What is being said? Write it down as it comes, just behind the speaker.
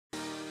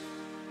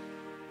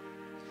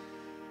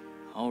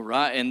All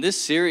right, and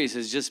this series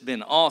has just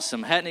been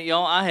awesome, hasn't it,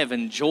 y'all? I have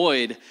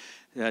enjoyed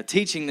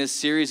teaching this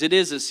series. It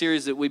is a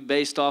series that we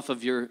based off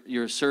of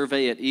your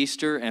survey at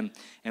Easter, and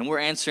we're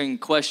answering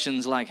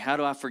questions like, how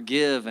do I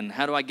forgive, and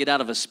how do I get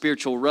out of a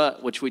spiritual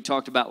rut, which we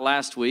talked about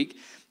last week.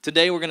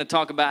 Today we're going to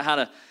talk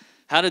about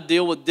how to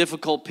deal with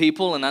difficult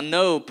people, and I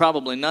know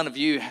probably none of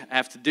you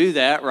have to do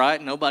that, right?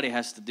 Nobody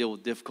has to deal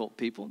with difficult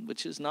people,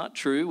 which is not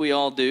true. We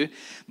all do.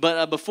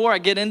 But before I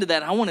get into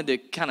that, I wanted to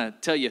kind of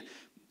tell you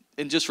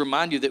and just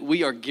remind you that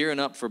we are gearing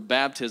up for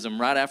baptism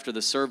right after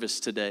the service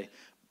today.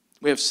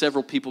 We have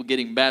several people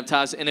getting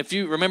baptized. And if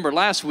you remember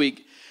last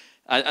week,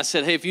 I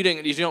said, hey, if you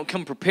don't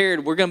come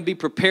prepared, we're going to be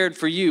prepared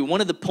for you.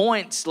 One of the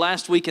points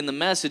last week in the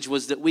message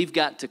was that we've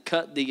got to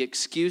cut the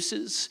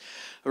excuses.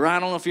 Right? I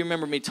don't know if you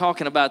remember me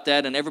talking about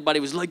that, and everybody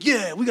was like,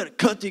 yeah, we got to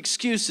cut the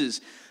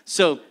excuses.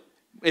 So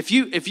if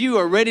you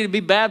are ready to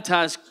be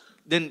baptized,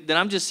 then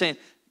I'm just saying,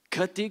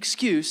 cut the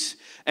excuse,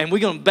 and we're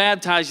going to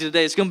baptize you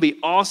today. It's going to be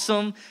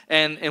awesome,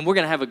 and we're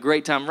going to have a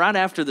great time right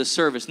after the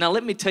service. Now,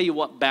 let me tell you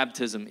what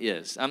baptism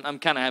is. I'm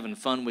kind of having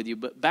fun with you,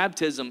 but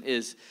baptism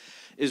is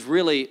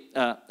really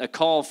a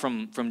call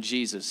from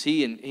Jesus.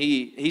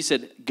 He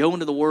said, go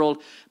into the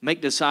world,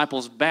 make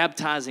disciples,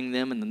 baptizing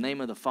them in the name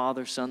of the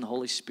Father, Son, the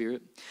Holy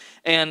Spirit.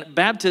 And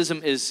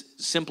baptism is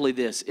simply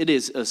this. It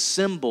is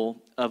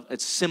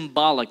it's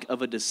symbolic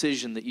of a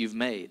decision that you've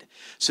made.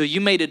 So you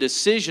made a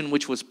decision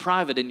which was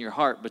private in your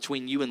heart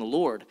between you and the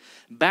Lord.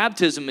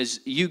 Baptism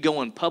is you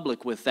going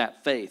public with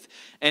that faith.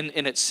 And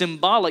it's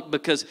symbolic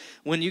because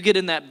when you get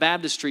in that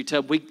baptistry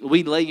tub,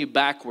 we lay you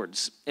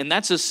backwards. And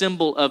that's a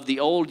symbol of the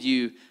old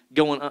you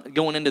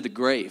going into the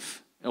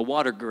grave, a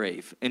water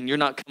grave, and you're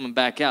not coming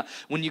back out.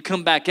 When you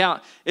come back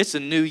out, it's a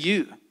new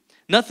you.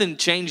 Nothing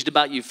changed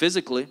about you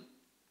physically.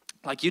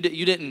 Like you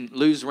didn't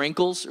lose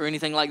wrinkles or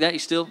anything like that. You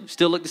still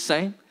look the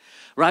same,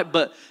 right?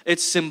 But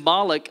it's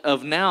symbolic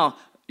of now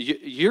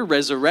you're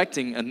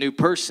resurrecting a new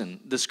person.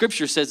 The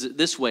scripture says it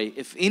this way: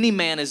 if any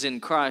man is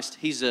in Christ,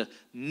 he's a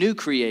new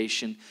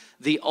creation.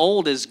 The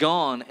old is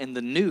gone and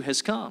the new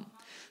has come.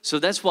 So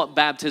that's what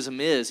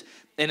baptism is.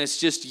 And it's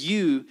just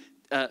you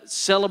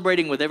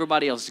celebrating with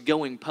everybody else,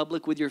 going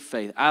public with your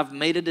faith. I've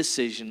made a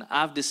decision.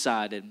 I've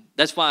decided.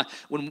 That's why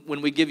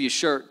when we give you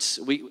shirts,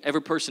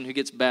 every person who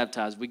gets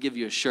baptized, we give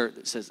you a shirt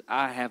that says,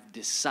 I have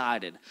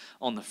decided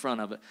on the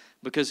front of it,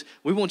 because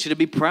we want you to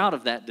be proud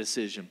of that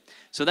decision.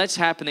 So that's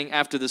happening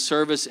after the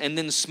service. And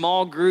then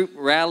small group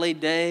rally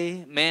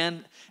day,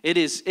 man, it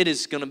is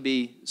going to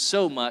be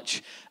so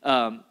much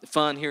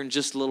fun here in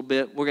just a little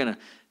bit. We're going to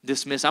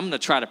dismiss. I'm going to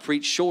try to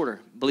preach shorter.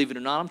 Believe it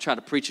or not, I'm trying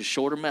to preach a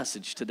shorter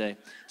message today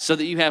so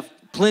that you have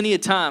plenty of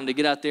time to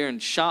get out there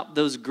and shop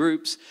those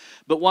groups.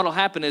 But what will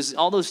happen is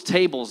all those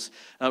tables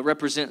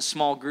represent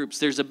small groups.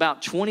 There's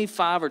about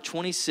 25 or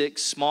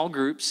 26 small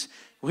groups,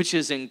 which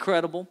is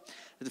incredible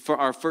for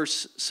our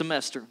first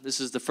semester. This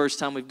is the first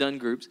time we've done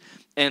groups.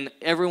 And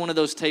every one of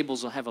those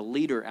tables will have a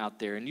leader out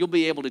there. And you'll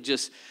be able to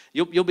just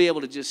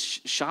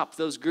shop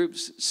those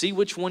groups, see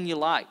which one you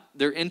like.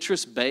 They're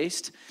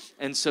interest-based.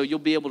 And so you'll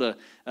be able to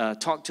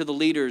talk to the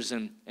leaders.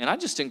 And I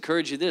just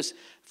encourage you this.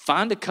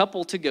 Find a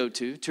couple to go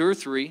to, 2 or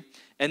 3,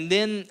 and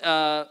then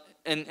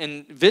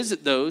and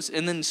visit those,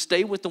 and then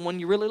stay with the one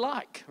you really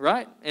like,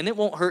 right? And it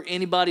won't hurt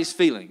anybody's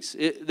feelings.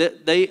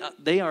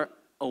 They are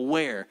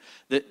aware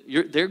that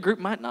their group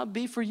might not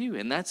be for you,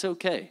 and that's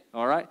okay,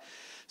 all right?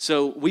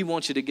 So we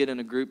want you to get in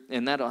a group,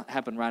 and that'll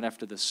happen right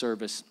after the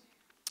service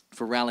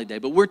for Rally Day.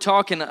 But we're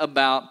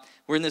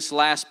in this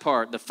last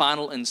part, the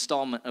final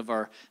installment of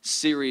our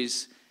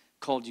series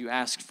called You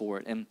Asked For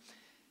It, and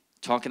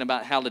talking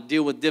about how to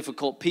deal with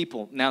difficult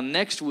people. Now,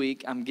 next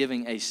week, I'm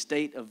giving a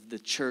State of the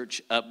Church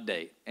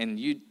update, and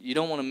you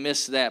don't want to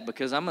miss that,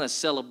 because I'm going to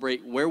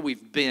celebrate where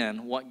we've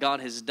been, what God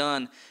has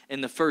done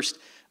in the first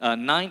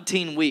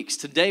 19 weeks.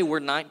 Today, we're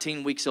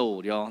 19 weeks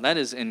old, y'all. That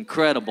is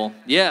incredible.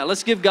 Yeah,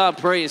 let's give God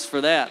praise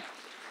for that.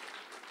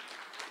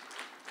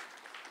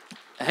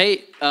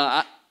 Hey,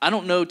 I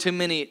don't know too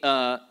many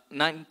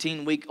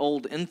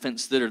 19-week-old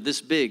infants that are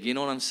this big. You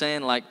know what I'm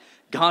saying? Like,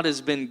 God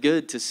has been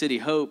good to City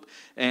Hope,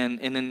 and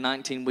in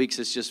 19 weeks,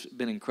 it's just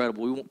been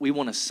incredible. We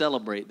want to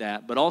celebrate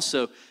that, but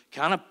also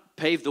kind of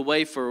pave the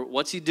way for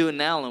what's He doing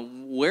now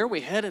and where are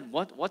we headed,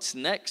 what's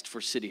next for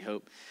City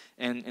Hope,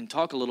 and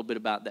talk a little bit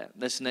about that.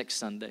 That's next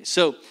Sunday.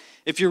 So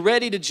if you're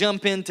ready to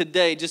jump in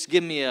today, just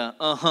give me a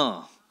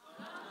uh-huh.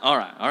 All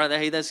right.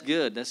 Hey, that's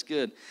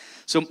good.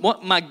 So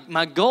what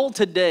my goal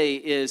today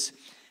is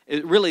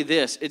really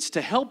this. It's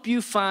to help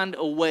you find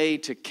a way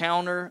to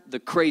counter the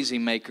crazy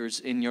makers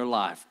in your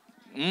life.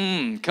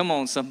 Come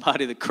on,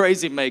 somebody, the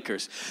crazy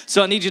makers.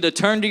 So I need you to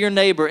turn to your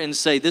neighbor and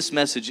say, this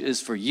message is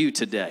for you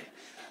today.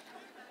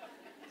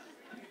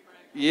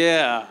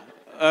 Yeah,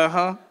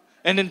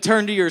 And then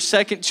turn to your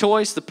second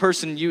choice, the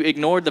person you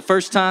ignored the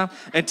first time,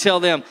 and tell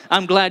them,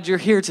 I'm glad you're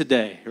here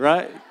today,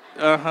 right?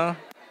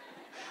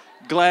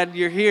 Glad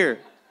you're here.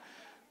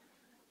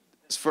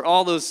 It's for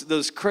all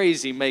those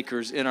crazy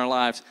makers in our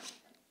lives.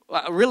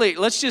 Really,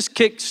 let's just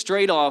kick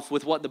straight off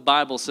with what the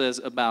Bible says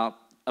about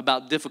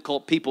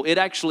difficult people. It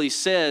actually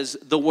says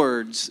the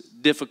words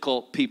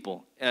difficult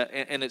people.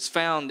 And it's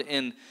found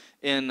in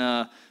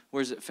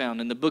where's it found?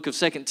 In the book of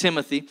 2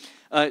 Timothy.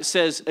 It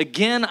says,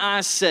 again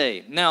I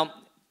say. Now,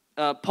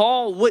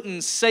 Paul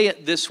wouldn't say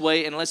it this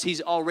way unless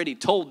he's already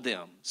told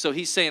them. So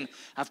he's saying,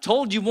 I've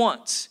told you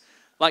once.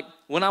 Like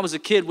when I was a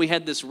kid, we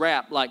had this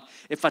rap, like,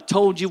 if I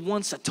told you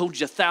once, I told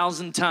you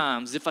 1,000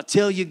 times. If I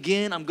tell you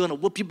again, I'm going to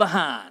whoop you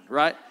behind,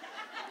 right?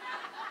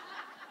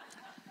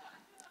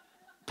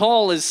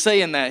 Paul is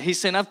saying that. He's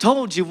saying, I've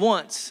told you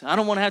once. I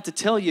don't want to have to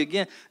tell you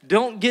again.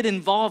 Don't get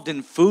involved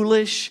in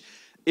foolish,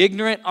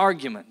 ignorant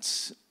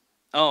arguments.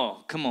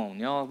 Oh, come on,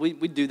 y'all. We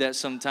do that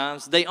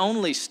sometimes. They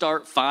only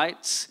start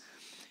fights.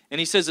 And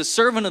he says, a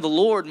servant of the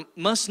Lord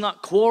must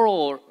not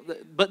quarrel,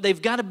 but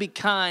they've got to be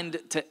kind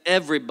to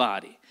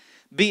everybody.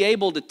 Be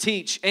able to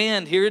teach,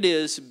 and here it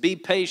is, be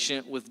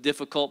patient with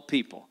difficult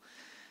people.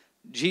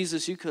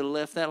 Jesus, you could have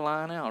left that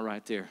line out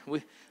right there.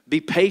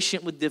 Be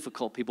patient with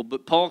difficult people.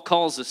 But Paul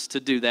calls us to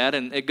do that,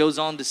 and it goes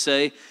on to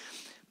say,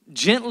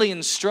 gently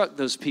instruct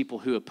those people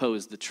who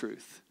oppose the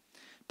truth.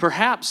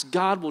 Perhaps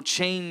God will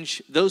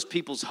change those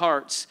people's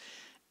hearts,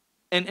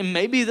 and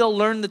maybe they'll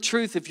learn the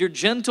truth if you're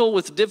gentle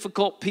with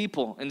difficult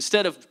people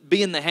instead of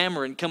being the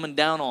hammer and coming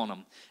down on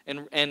them.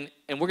 And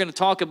we're going to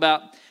talk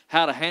about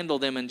how to handle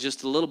them in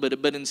just a little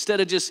bit. But instead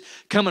of just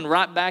coming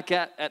right back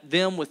at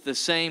them with the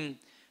same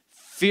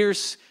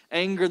fierce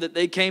anger that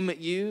they came at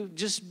you,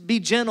 just be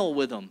gentle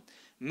with them.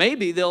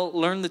 Maybe they'll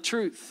learn the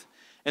truth.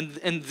 And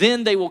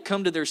then they will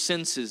come to their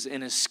senses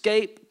and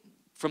escape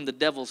from the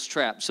devil's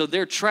trap. So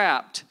they're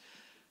trapped.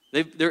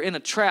 They're in a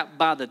trap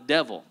by the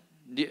devil.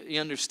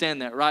 You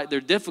understand that, right? They're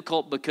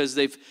difficult because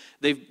they've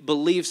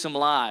believed some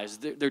lies.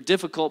 They're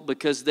difficult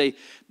because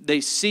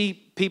they see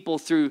people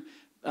through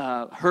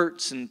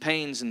hurts and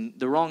pains and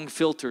the wrong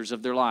filters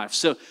of their life.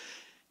 So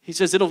he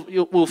says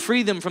will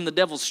free them from the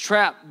devil's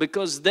trap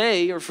because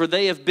they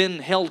have been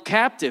held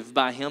captive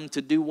by him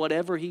to do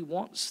whatever he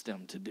wants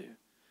them to do.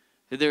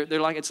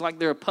 It's like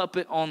they're a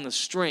puppet on the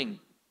string.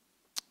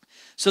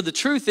 So the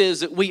truth is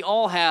that we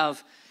all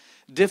have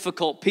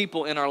difficult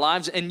people in our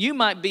lives, and you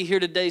might be here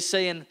today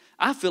saying,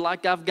 I feel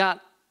like I've got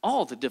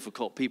all the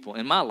difficult people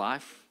in my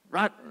life,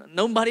 right?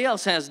 Nobody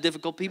else has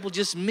difficult people,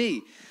 just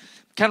me.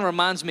 Kind of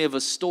reminds me of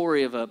a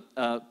story of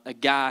a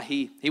guy.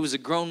 He was a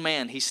grown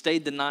man. He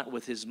stayed the night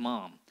with his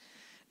mom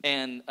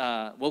and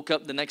woke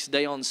up the next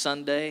day on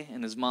Sunday,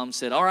 and his mom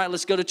said, all right,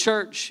 let's go to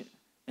church.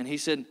 And he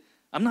said,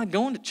 I'm not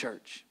going to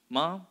church,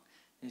 Mom.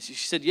 And she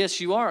said,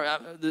 yes, you are.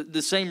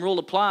 The same rule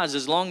applies.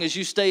 As long as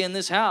you stay in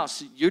this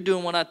house, you're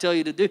doing what I tell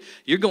you to do.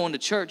 You're going to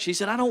church. He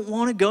said, I don't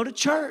want to go to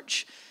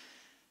church.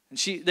 And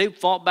they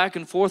fought back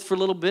and forth for a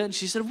little bit. And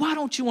she said, why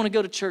don't you want to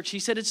go to church? He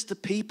said, it's the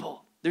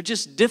people. They're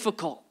just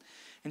difficult.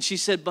 And she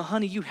said, but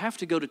honey, you have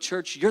to go to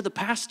church. You're the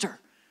pastor.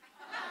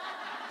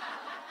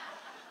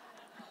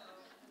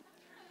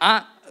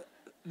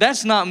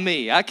 That's not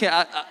me.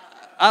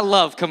 I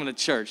love coming to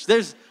church.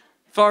 As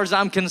far as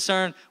I'm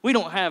concerned, we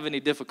don't have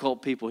any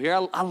difficult people here.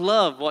 I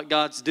love what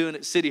God's doing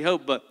at City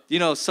Hope, but you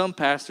know, some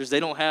pastors, they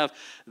don't have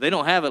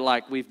it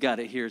like we've got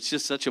it here. It's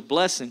just such a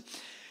blessing.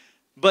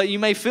 But you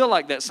may feel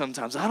like that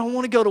sometimes. I don't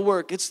want to go to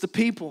work. It's the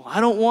people. I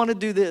don't want to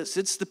do this.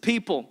 It's the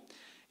people.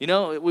 You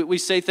know, we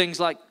say things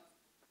like,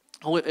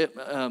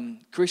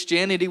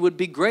 Christianity would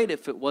be great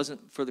if it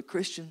wasn't for the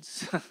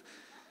Christians.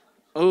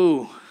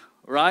 Oh,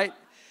 right?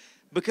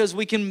 Because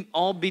we can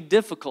all be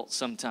difficult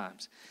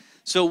sometimes.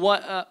 So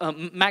what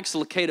Max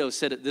Lucado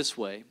said it this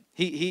way.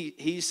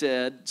 He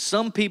said,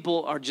 some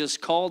people are just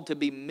called to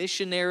be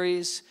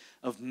missionaries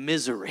of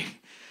misery.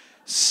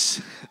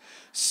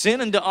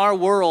 Sent into our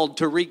world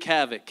to wreak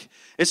havoc.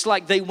 It's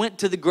like they went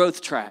to the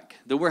growth track.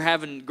 That we're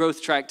having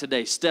growth track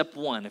today, step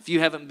 1. If you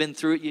haven't been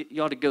through it,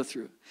 you ought to go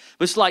through it.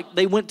 But it's like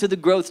they went to the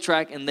growth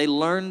track and they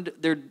learned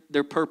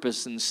their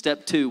purpose. And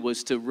step 2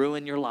 was to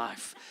ruin your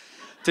life.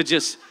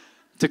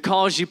 To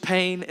cause you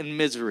pain and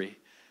misery.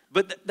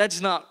 But that's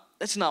not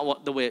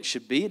the way it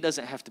should be. It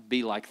doesn't have to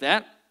be like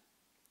that.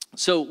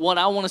 So what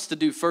I want us to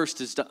do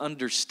first is to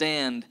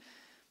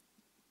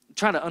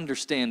try to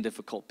understand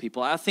difficult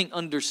people. I think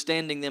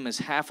understanding them is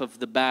half of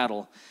the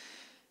battle.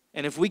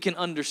 And if we can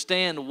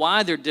understand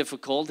why they're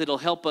difficult, it'll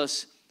help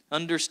us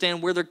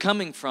understand where they're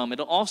coming from.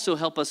 It'll also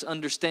help us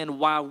understand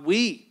why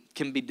we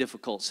can be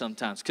difficult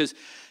sometimes. Because,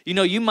 you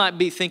know, you might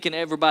be thinking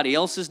everybody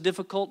else is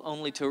difficult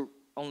only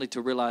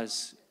to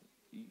realize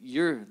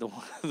you're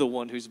the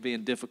one who's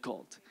being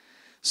difficult.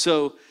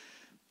 So,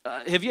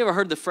 have you ever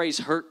heard the phrase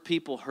hurt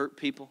people hurt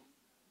people?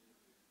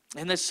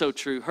 And that's so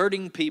true.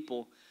 Hurting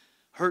people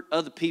hurt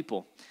other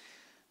people.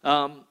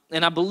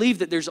 And I believe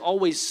that there's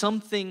always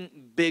something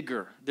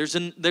bigger.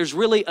 There's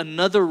really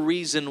another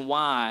reason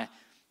why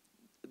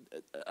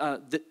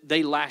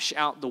they lash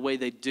out the way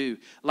they do.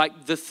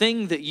 Like the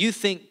thing that you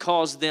think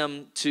caused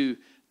them to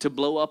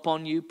blow up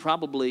on you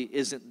probably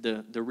isn't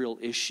the real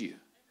issue.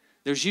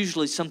 There's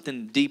usually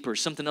something deeper,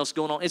 something else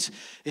going on.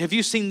 Have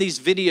you seen these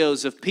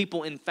videos of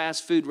people in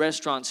fast food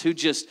restaurants who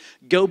just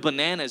go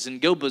bananas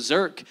and go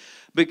berserk?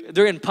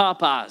 They're in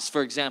Popeyes,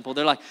 for example.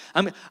 They're like,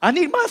 I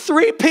need my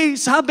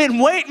 3-piece. I've been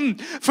waiting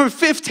for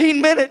 15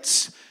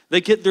 minutes.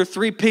 They get their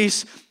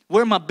three-piece,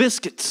 where are my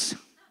biscuits?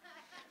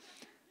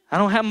 I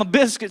don't have my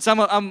biscuits. I'm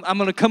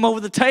going to come over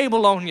the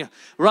table on you,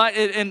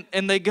 right?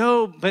 And they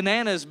go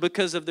bananas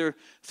because of their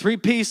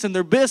three-piece and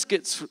their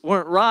biscuits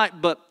weren't right,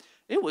 but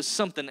it was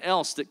something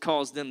else that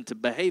caused them to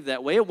behave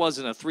that way. It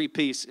wasn't a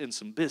three-piece and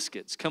some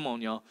biscuits. Come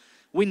on, y'all.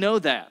 We know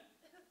that.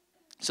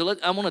 So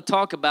I want to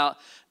talk about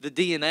the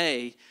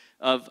DNA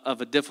of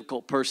a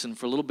difficult person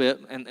for a little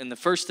bit. And the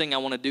first thing I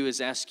want to do is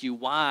ask you,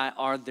 why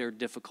are there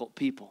difficult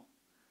people?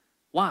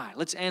 Why?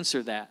 Let's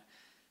answer that.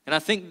 And I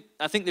think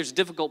there's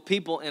difficult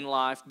people in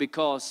life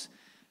because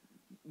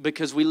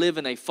we live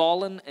in a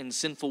fallen and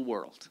sinful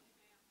world.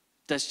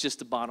 That's just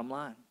the bottom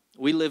line.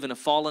 We live in a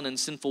fallen and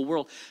sinful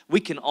world. We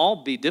can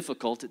all be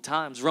difficult at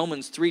times.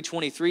 Romans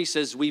 3:23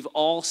 says we've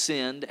all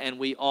sinned and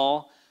we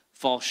all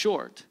fall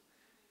short.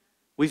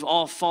 We've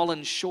all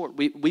fallen short.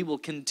 We will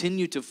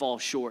continue to fall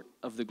short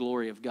of the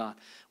glory of God.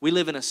 We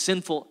live in a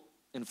sinful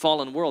and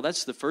fallen world.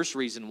 That's the first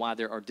reason why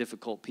there are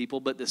difficult people.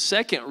 But the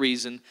second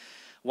reason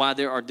why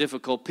there are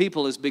difficult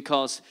people is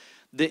because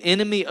the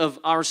enemy of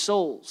our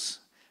souls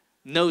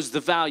knows the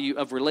value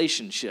of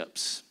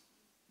relationships.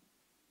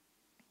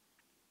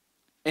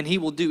 And he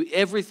will do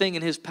everything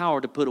in his power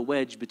to put a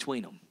wedge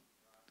between them.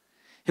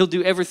 He'll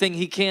do everything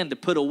he can to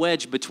put a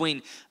wedge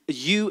between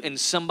you and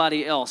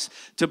somebody else,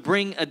 to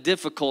bring a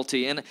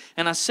difficulty. And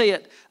I say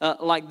it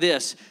like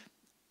this.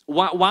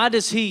 Why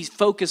does he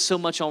focus so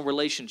much on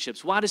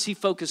relationships? Why does he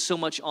focus so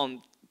much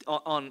on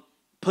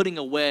putting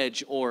a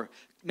wedge or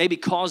maybe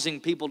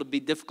causing people to be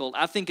difficult?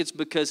 I think it's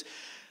because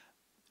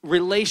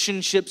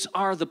relationships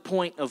are the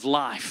point of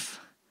life.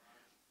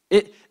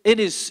 It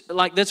is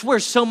like, that's where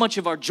so much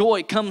of our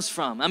joy comes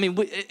from. I mean,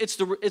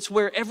 it's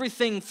where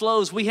everything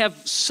flows. We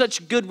have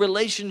such good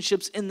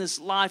relationships in this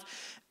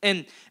life,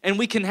 and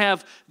we can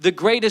have the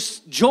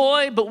greatest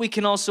joy, but we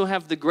can also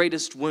have the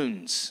greatest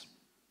wounds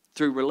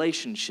through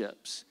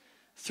relationships,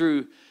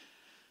 through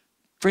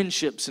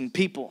friendships and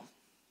people,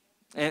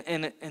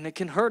 and it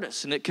can hurt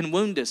us and it can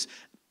wound us.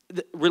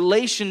 The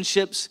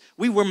relationships,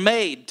 we were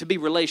made to be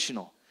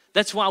relational.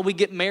 That's why we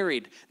get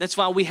married. That's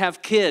why we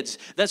have kids.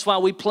 That's why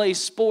we play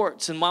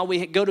sports and why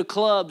we go to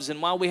clubs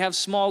and why we have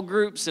small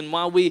groups and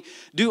why we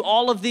do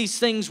all of these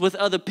things with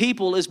other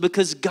people, is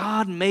because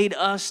God made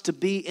us to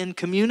be in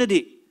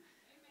community.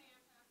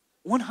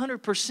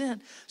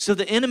 100%. So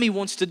the enemy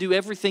wants to do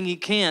everything he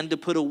can to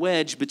put a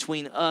wedge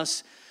between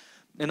us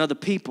and other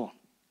people.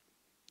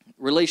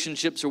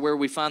 Relationships are where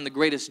we find the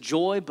greatest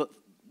joy, but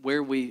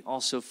where we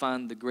also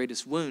find the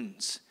greatest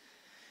wounds.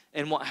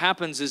 And what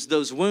happens is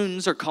those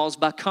wounds are caused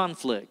by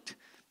conflict.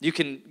 You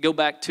can go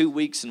back 2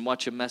 weeks and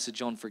watch a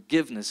message on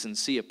forgiveness and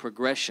see a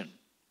progression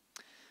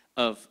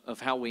of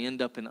how we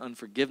end up in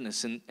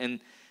unforgiveness.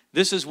 And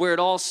this is where it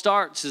all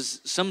starts,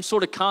 is some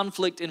sort of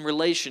conflict in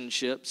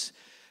relationships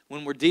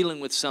when we're dealing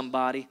with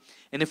somebody.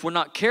 And if we're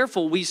not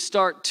careful, we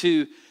start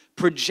to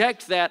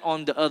project that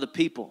onto other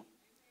people.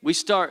 We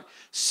start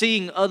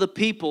seeing other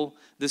people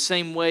the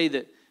same way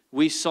that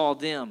we saw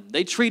them.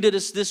 They treated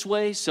us this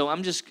way, so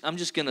I'm just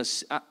gonna,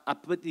 I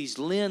put these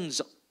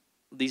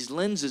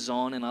lenses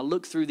on, and I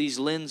look through these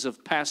lenses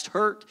of past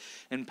hurt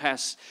and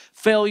past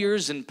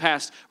failures and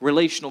past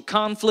relational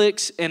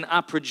conflicts, and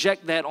I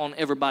project that on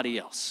everybody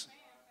else.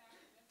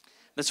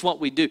 That's what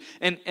we do.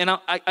 And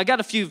I got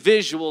a few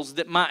visuals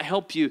that might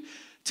help you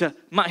to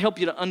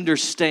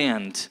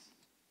understand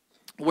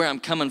where I'm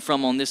coming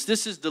from on this.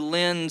 This is the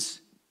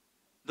lens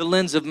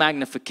of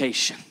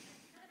magnification.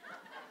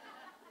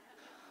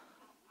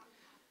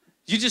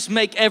 You just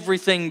make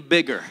everything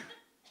bigger.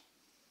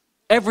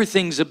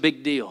 Everything's a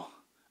big deal.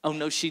 Oh,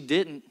 no, she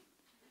didn't.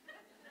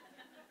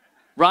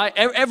 Right?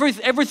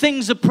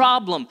 Everything's a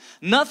problem.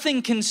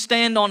 Nothing can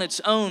stand on its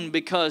own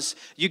because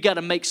you got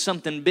to make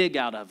something big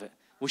out of it.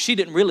 Well, she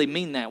didn't really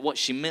mean that. What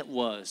she meant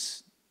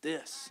was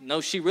this.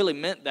 No, she really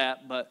meant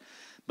that, but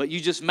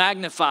you just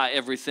magnify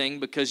everything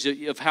because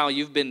of how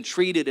you've been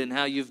treated and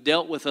how you've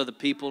dealt with other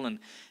people,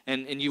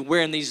 and you're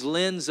wearing these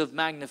lenses of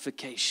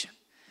magnification.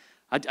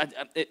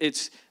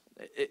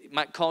 It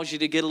might cause you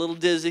to get a little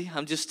dizzy,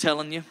 I'm just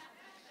telling you.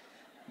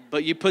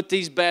 But you put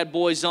these bad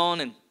boys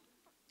on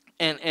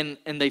and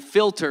they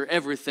filter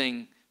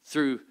everything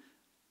through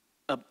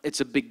it's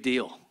a big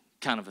deal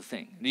kind of a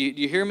thing. Do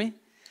you hear me?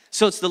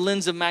 So it's the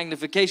lens of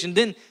magnification.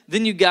 Then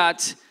you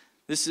got,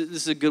 this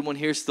is a good one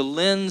here, it's the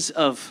lens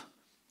of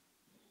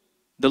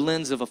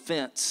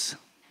offense.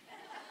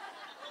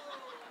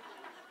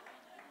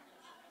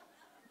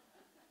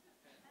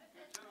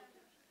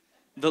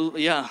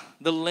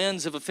 The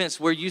lens of offense,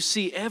 where you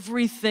see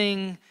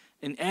everything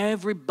and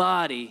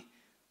everybody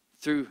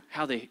through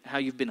how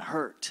you've been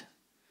hurt,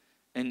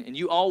 and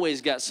you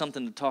always got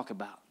something to talk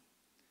about.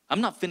 I'm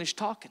not finished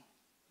talking.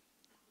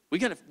 We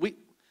got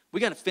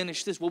to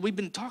finish this. Well, we've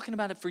been talking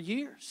about it for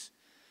years.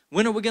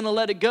 When are we going to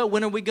let it go?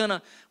 When are we going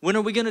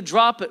to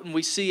drop it? And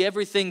we see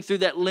everything through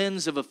that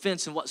lens of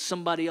offense and what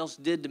somebody else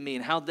did to me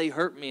and how they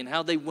hurt me and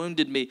how they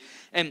wounded me,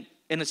 and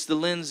it's the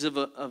lens of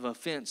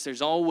offense.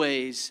 There's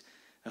always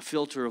a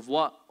filter of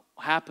what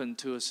happened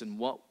to us and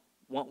what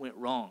went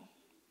wrong.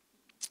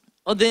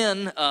 Well,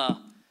 then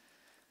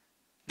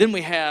Then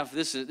we have,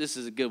 this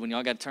is a good one.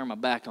 Y'all got to turn my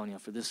back on you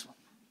for this one.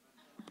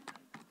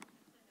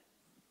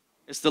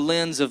 It's the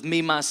lens of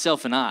me,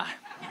 myself, and I.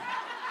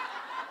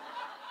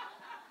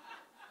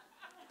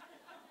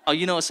 Oh,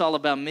 you know it's all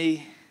about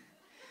me.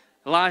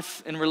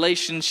 Life and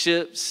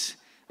relationships.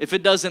 If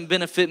it doesn't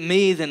benefit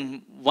me,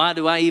 then why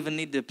do I even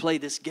need to play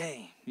this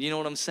game? You know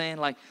what I'm saying?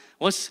 Like,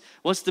 what's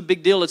the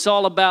big deal? It's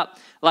all about,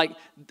 like,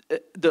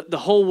 the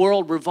whole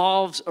world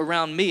revolves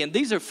around me. And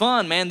these are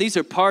fun, man. These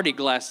are party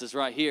glasses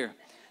right here.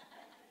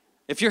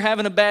 If you're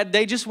having a bad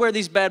day, just wear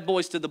these bad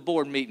boys to the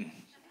board meeting.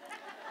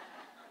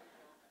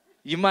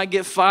 You might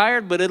get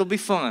fired, but it'll be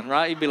fun,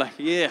 right? You'd be like,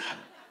 yeah,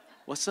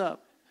 what's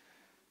up?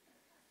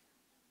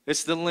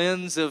 It's the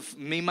lens of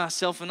me,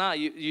 myself, and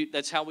I.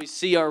 That's how we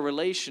see our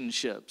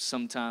relationships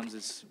sometimes.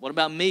 It's, what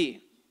about me?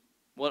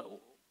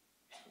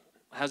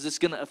 How's this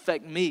going to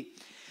affect me?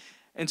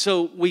 And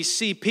so we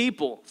see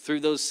people through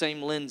those same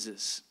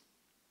lenses.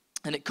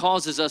 And it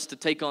causes us to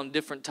take on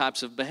different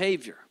types of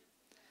behavior.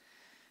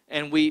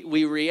 And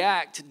we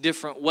react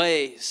different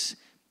ways.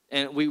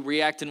 And we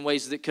react in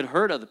ways that could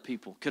hurt other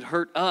people, could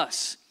hurt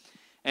us.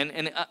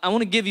 And I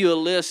want to give you a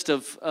list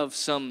of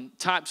some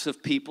types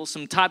of people,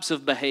 some types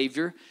of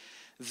behavior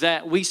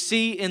that we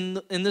see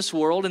in this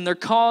world. And they're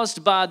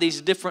caused by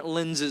these different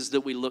lenses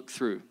that we look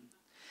through.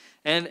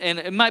 And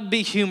it might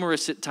be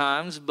humorous at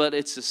times, but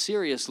it's a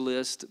serious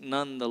list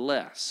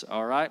nonetheless,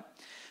 all right?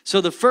 So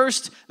the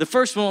first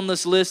one on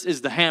this list is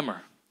the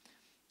hammer.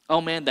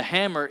 Oh man, the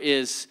hammer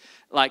is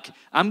like,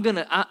 I'm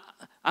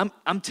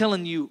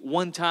telling you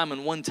one time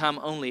and one time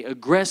only,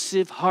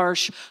 aggressive,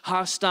 harsh,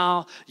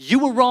 hostile, you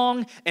were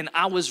wrong and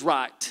I was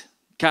right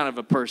kind of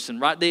a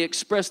person, right? They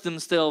express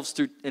themselves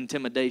through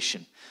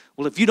intimidation.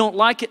 Well, if you don't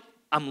like it,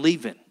 I'm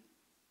leaving.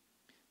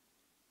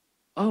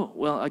 Oh,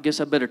 well, I guess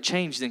I better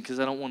change then because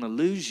I don't want to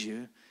lose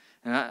you.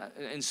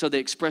 And so they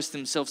express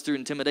themselves through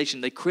intimidation.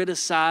 They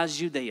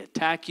criticize you. They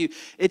attack you.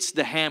 It's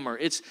the hammer.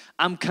 It's,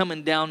 I'm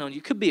coming down on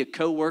you. Could be a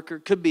coworker.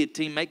 Could be a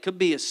teammate. Could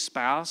be a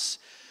spouse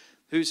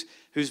who's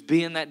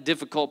being that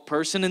difficult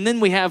person. And then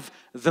we have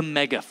the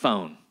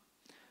megaphone.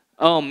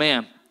 Oh,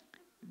 man.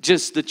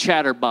 Just the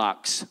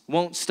chatterbox.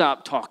 Won't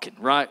stop talking,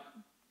 right?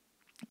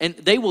 And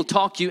they will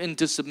talk you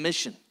into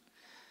submission.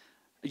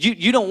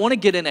 You don't want to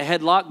get in a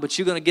headlock, but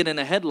you're going to get in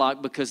a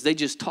headlock because they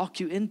just talk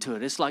you into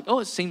it. It's like, oh,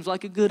 it seems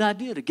like a good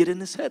idea to get in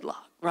this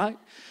headlock, right?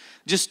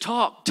 Just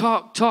talk.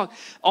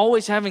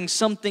 Always having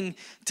something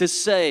to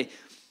say.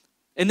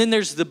 And then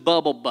there's the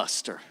bubble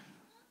buster.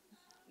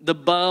 The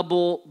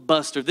bubble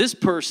buster. This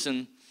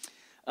person,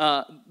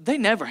 they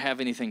never have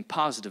anything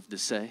positive to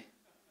say.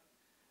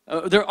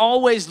 They're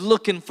always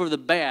looking for the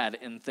bad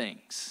in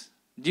things.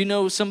 Do you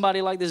know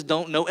somebody like this?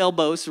 No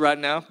elbows right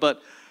now,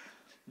 but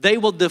they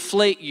will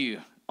deflate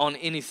you on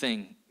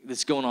anything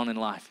that's going on in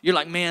life. You're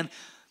like, man,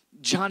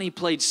 Johnny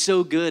played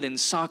so good in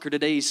soccer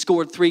today. He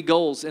scored 3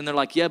 goals. And they're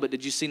like, yeah, but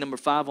did you see number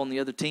 5 on the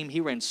other team?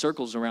 He ran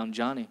circles around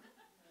Johnny.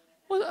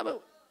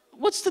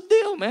 What's the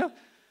deal, man?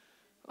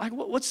 Like,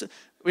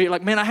 you're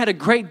like, man, I had a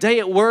great day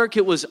at work.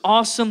 It was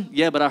awesome.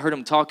 Yeah, but I heard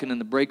them talking in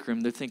the break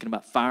room. They're thinking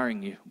about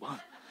firing you.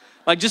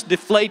 Like, just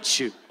deflates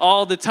you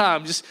all the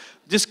time.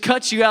 Just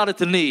cuts you out at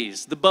the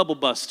knees, the bubble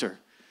buster.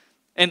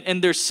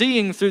 And they're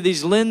seeing through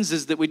these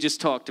lenses that we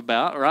just talked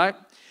about, right?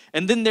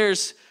 And then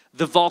there's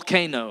the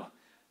volcano.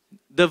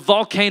 The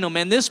volcano,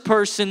 man, this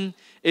person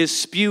is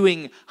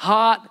spewing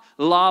hot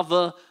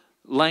lava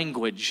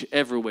language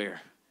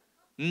everywhere.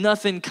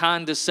 Nothing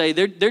kind to say.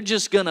 They're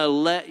just going to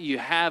let you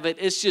have it.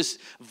 It's just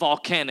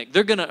volcanic.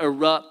 They're going to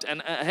erupt.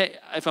 And hey,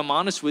 if I'm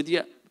honest with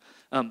you,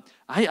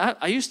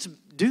 I used to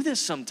do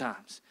this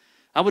sometimes.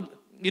 I would,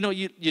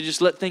 you just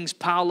let things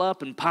pile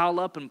up and pile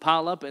up and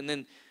pile up, and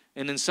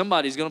then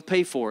somebody's going to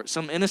pay for it.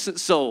 Some innocent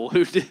soul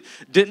who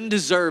didn't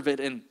deserve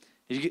it, and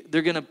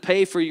they're going to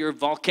pay for your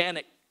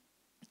volcanic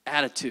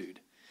attitude.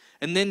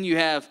 And then you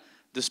have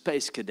the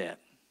space cadet.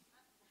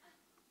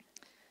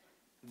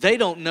 They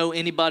don't know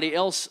anybody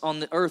else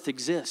on the earth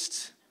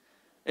exists.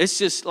 It's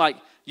just like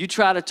you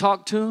try to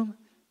talk to them,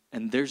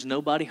 and there's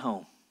nobody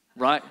home,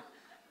 right?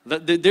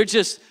 They're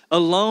just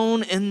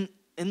alone in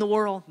the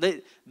world.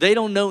 They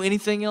don't know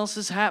anything else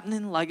is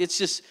happening. Like it's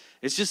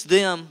just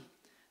them.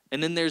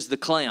 And then there's the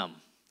clam.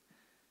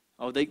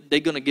 Oh, they're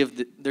gonna give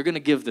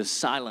the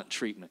silent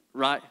treatment,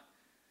 right?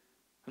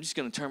 I'm just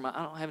gonna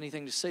I don't have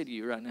anything to say to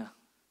you right now.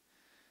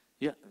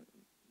 Yeah,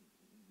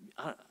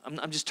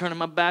 I'm just turning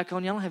my back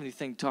on you. I don't have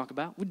anything to talk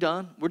about. We're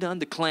done.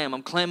 The clam.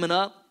 I'm clamming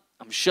up.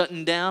 I'm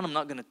shutting down. I'm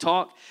not gonna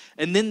talk.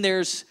 And then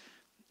there's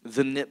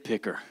the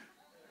nitpicker.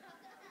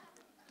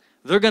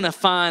 They're gonna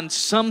find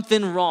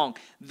something wrong.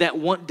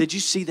 Did you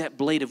see that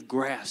blade of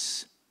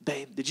grass,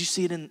 babe? Did you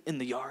see it in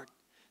the yard?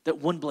 That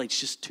one blade's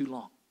just too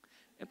long.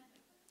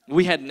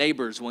 We had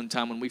neighbors one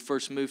time when we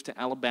first moved to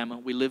Alabama.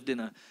 We lived in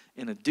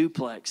a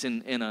duplex,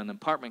 in an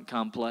apartment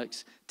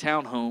complex,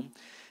 townhome.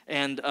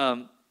 And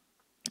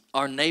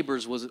our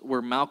neighbors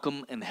were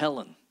Malcolm and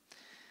Helen.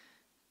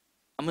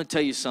 I'm going to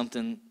tell you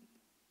something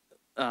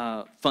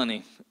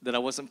funny that I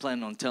wasn't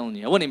planning on telling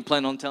you. I wasn't even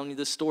planning on telling you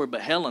this story,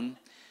 but Helen,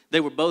 they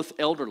were both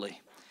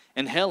elderly.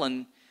 And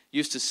Helen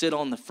used to sit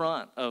on the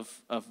front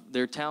of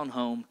their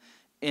townhome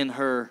in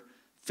her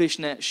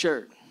fishnet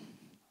shirt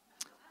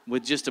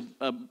with just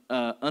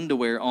a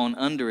underwear on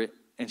under it.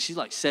 And she's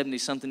like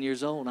 70-something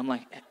years old. I'm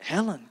like,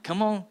 Helen,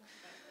 come on.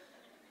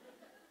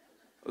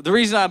 The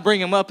reason I bring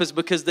them up is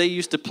because they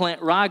used to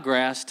plant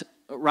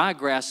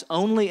ryegrass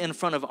only in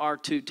front of our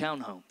 2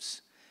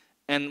 townhomes.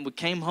 And we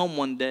came home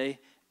one day,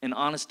 and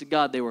honest to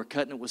God, they were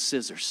cutting it with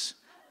scissors.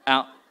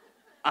 Out,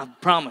 I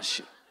promise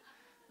you.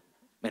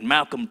 And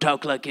Malcolm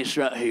talked like this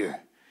right here.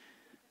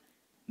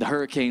 The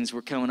hurricanes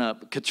were coming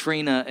up.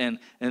 Katrina, and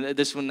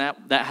this when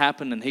that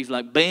happened, and he's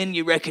like, Ben,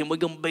 you reckon we're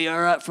going to be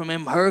all right from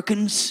them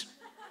hurricanes?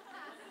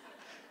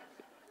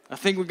 I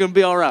think we're going to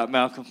be all right,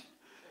 Malcolm.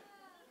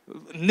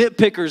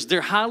 Nitpickers,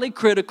 they're highly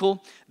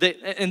critical.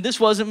 And this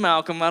wasn't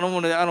Malcolm. I don't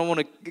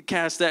want to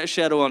cast that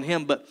shadow on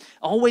him, but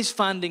always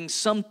finding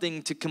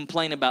something to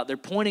complain about. They're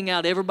pointing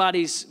out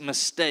everybody's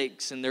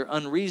mistakes, and they're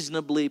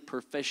unreasonably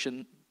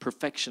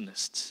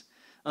perfectionists.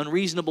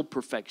 Unreasonable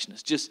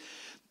perfectionists, just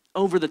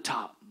over the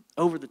top.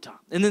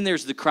 And then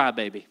there's the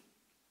crybaby.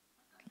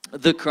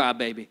 The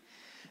crybaby.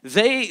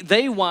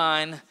 They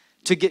whine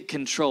to get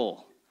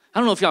control. I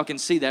don't know if y'all can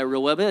see that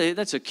real well, but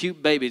that's a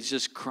cute baby. It's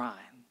just crying.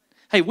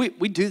 Hey, we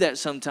do that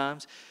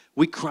sometimes.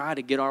 We cry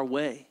to get our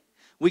way.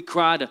 We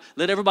cry to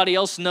let everybody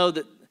else know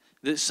that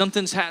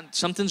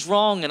something's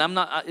wrong, and I'm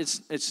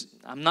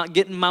not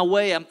getting my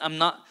way. I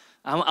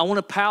want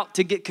to pout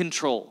to get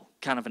control,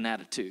 kind of an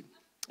attitude.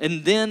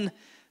 And then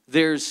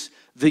there's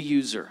the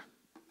user.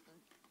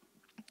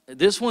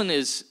 This one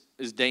is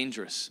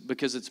dangerous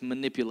because it's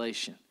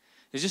manipulation.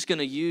 It's just going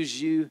to use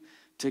you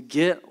to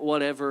get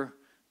whatever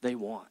they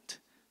want.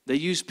 They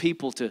use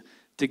people to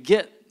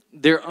get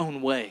their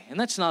own way, and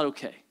that's not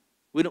okay.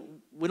 We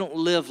don't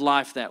live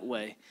life that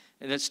way,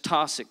 and it's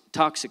toxic.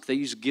 They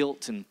use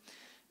guilt and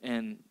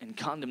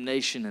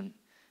condemnation and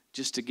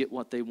just to get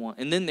what they want.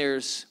 And then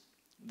there's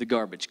the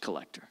garbage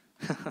collector.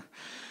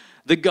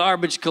 The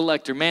garbage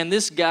collector, man,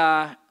 this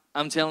guy,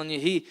 I'm telling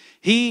you,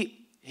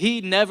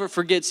 he never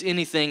forgets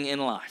anything in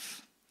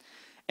life.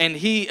 And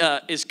he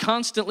is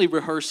constantly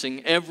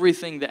rehearsing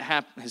everything that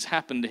has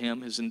happened to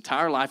him his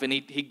entire life, and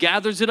he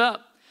gathers it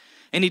up.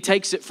 And he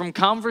takes it from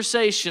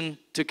conversation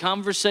to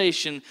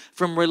conversation,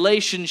 from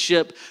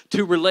relationship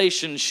to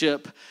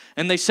relationship.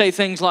 And they say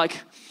things like,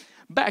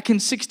 back in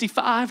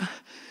 65,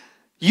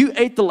 you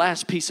ate the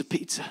last piece of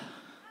pizza.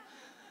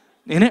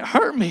 And it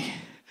hurt me.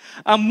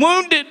 I'm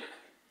wounded.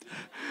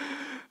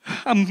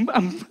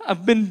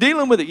 I've been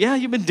dealing with it. Yeah,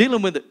 you've been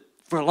dealing with it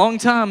for a long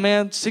time,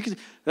 man.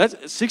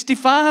 That's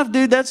 65,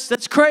 dude.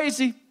 That's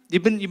crazy.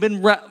 You've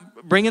been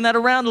bringing that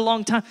around a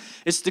long time.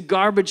 It's the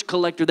garbage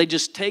collector. They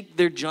just take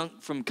their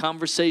junk from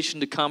conversation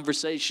to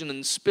conversation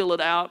and spill it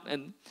out,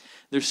 and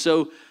they're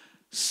so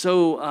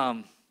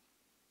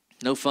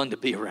no fun to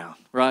be around,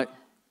 right?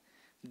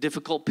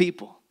 Difficult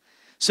people.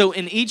 So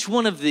in each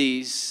one of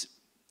these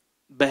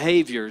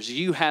behaviors,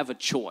 you have a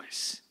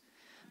choice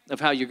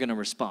of how you're going to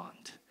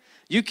respond.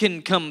 You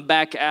can come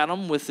back at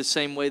them with the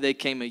same way they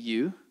came at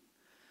you,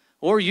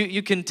 or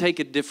you can take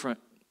a different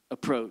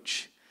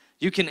approach.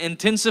 You can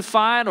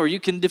intensify it or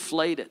you can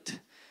deflate it.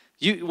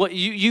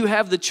 You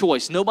have the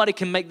choice. Nobody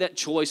can make that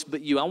choice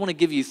but you. I want to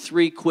give you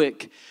 3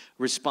 quick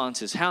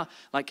responses.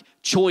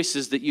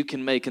 Choices that you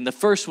can make. And the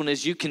first one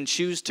is you can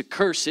choose to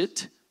curse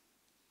it.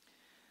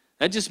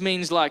 That just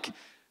means like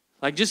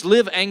just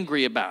live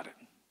angry about it.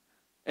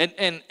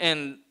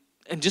 And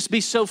just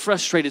be so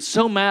frustrated,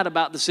 so mad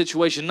about the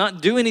situation.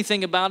 Not do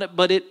anything about it,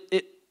 but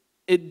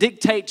it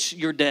dictates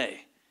your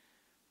day.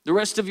 The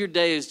rest of your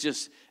day is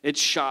just, it's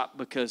shot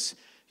because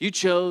you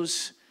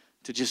chose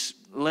to just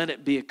let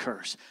it be a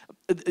curse.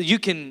 You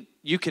can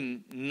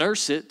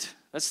nurse it.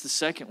 That's the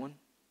second one.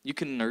 You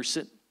can nurse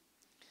it.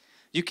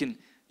 You can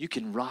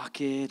rock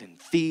it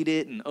and feed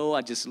it. And oh,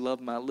 I just love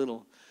my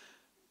little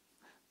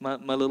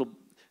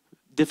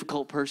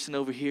difficult person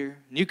over here.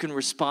 And you can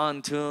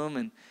respond to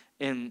them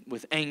and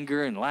with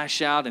anger and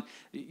lash out. And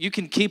you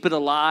can keep it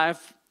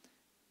alive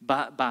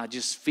by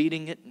just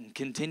feeding it and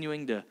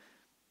continuing to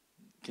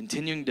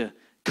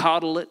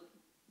coddle it.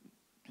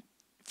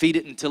 Feed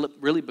it until it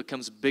really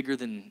becomes bigger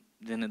than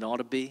it ought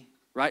to be,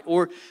 right?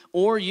 Or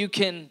you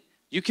can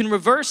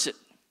reverse it.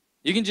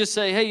 You can just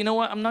say, hey, you know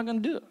what? I'm not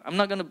going to do it. I'm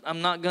not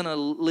going to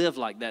live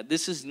like that.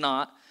 This is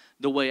not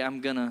the way I'm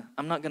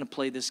not going to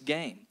play this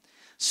game.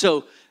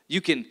 So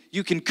you can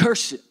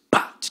curse it.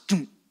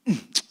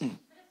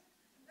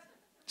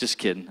 Just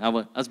kidding. I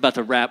was about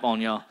to rap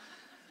on y'all.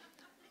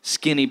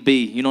 Skinny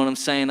B. You know what I'm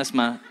saying?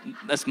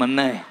 That's my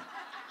name.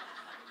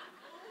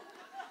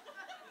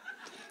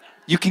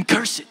 You can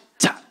curse it.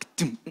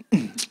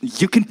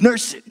 You can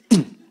nurse it.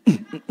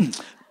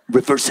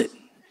 Reverse it.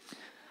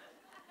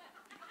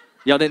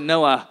 Y'all didn't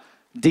know I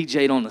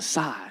DJ'd on the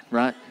side,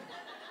 right?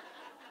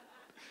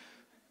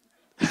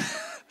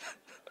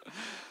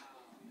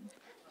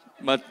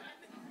 My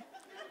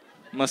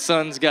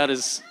son's got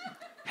his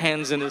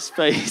hands in his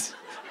face.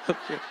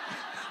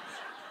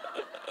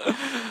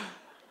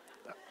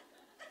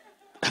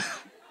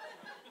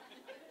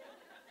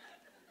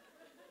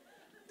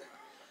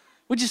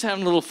 We're just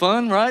having a little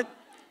fun, right?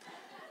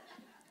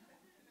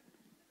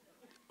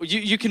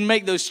 You can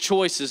make those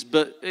choices,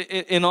 but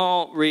in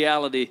all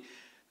reality,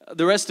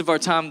 the rest of our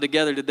time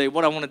together today,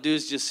 what I want to do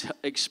is just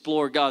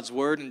explore God's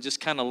Word and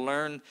just kind of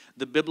learn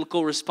the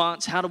biblical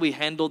response. How do we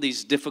handle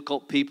these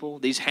difficult people,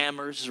 these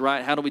hammers,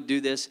 right? How do we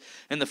do this?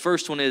 And the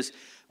first one is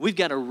we've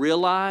got to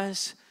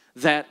realize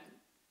that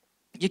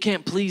you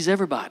can't please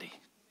everybody.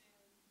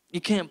 You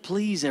can't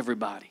please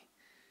everybody.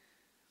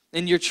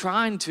 And you're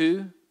trying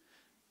to.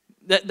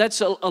 That's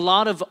a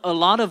lot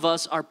of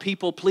us are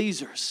people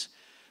pleasers,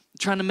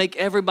 trying to make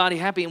everybody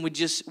happy, and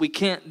we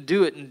can't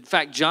do it. In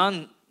fact,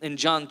 in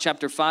John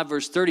chapter 5,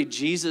 verse 30,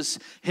 Jesus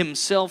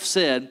himself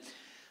said,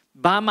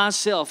 by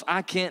myself,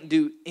 I can't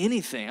do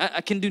anything. I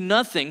can do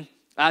nothing.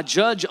 I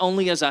judge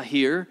only as I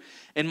hear,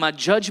 and my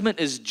judgment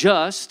is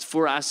just,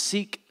 for I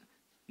seek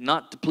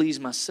not to please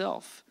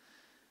myself.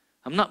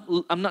 I'm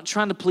not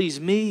trying to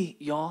please me,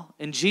 y'all.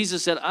 And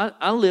Jesus said,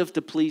 I live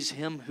to please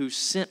him who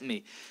sent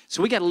me.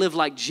 So we got to live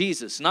like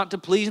Jesus, not to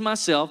please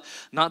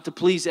myself, not to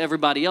please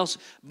everybody else,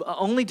 but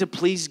only to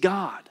please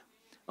God,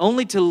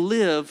 only to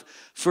live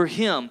for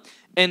him.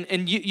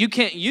 And you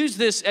can't use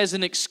this as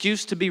an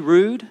excuse to be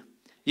rude.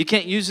 You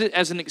can't use it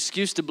as an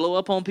excuse to blow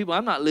up on people.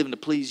 I'm not living to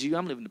please you.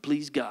 I'm living to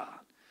please God.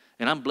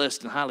 And I'm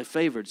blessed and highly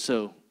favored,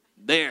 so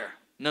there.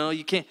 No,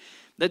 you can't.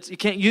 You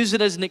can't use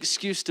it as an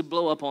excuse to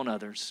blow up on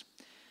others.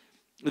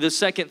 The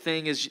second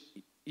thing is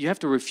you have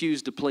to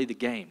refuse to play the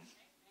game.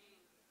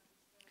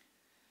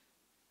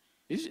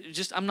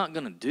 I'm not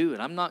going to do it.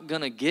 I'm not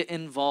going to get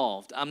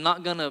involved. I'm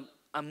not going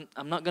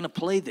to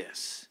play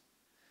this.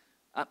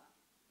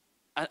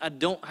 I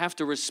don't have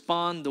to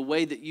respond the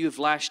way that you've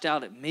lashed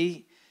out at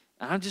me.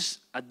 I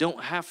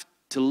don't have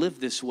to live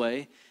this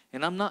way,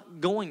 and I'm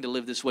not going to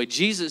live this way.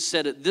 Jesus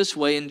said it this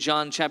way in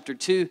John chapter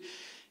 2.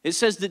 It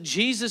says that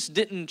Jesus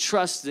didn't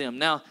trust them.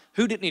 Now,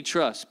 who didn't he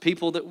trust?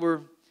 People that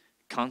were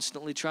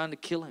constantly trying to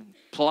kill him,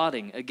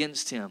 plotting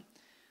against him.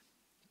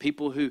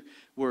 People who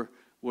were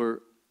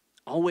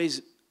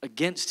always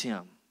against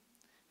him.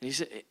 And he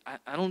said,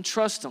 I don't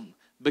trust them,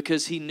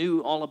 because he knew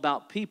all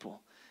about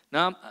people.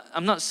 Now,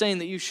 I'm not saying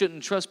that you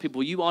shouldn't trust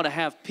people. You ought to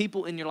have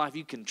people in your life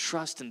you can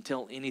trust and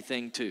tell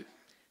anything to.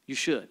 You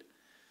should.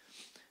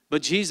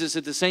 But Jesus,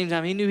 at the same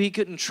time, he knew he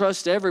couldn't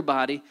trust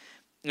everybody,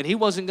 and he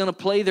wasn't going to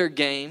play their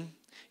game.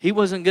 He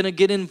wasn't going to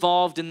get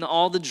involved in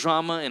all the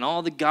drama and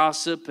all the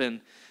gossip, and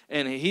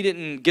he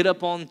didn't get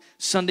up on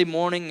Sunday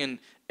morning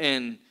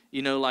and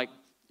like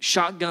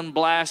shotgun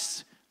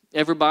blast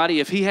everybody.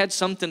 If he had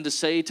something to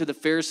say to the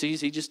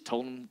Pharisees, he just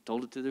told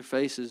it to their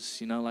faces,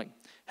 like,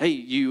 hey,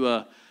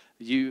 you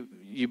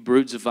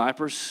broods of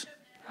vipers.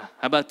 How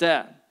about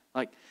that?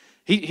 Like,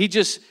 he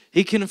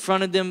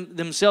confronted them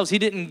themselves. He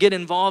didn't get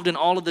involved in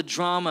all of the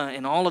drama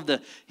and all of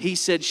the he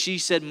said, she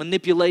said,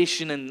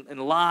 manipulation and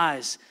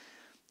lies.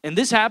 And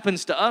this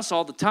happens to us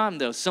all the time,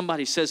 though.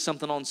 Somebody says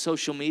something on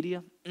social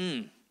media,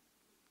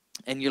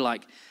 and you're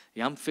like,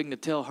 yeah, I'm fixing to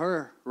tell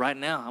her right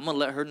now. I'm going to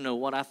let her know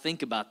what I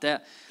think about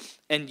that.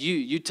 And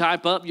you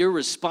type up your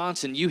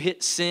response, and you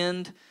hit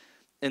send,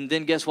 and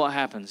then guess what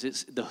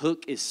happens? The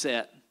hook is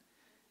set,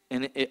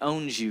 and it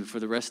owns you for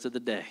the rest of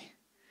the day.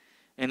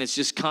 And it's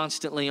just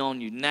constantly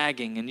on you,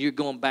 nagging, and you're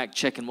going back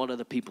checking what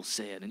other people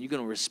said, and you're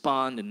going to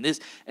respond and this.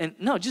 And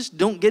no, just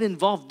don't get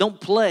involved.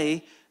 Don't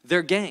play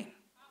their game.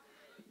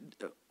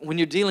 When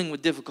you're dealing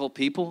with difficult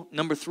people,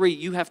 number 3,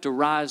 you have to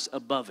rise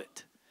above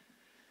it.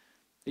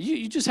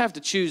 You just have to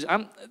choose.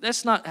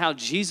 That's not how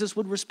Jesus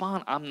would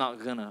respond. I'm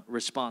not going to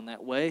respond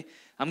that way.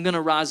 I'm going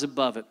to rise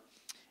above it.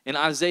 In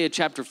Isaiah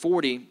chapter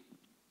 40,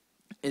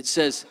 it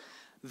says,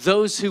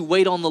 those who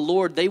wait on the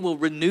Lord, they will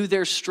renew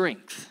their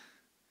strength.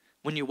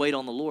 When you wait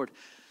on the Lord,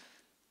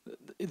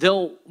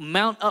 they'll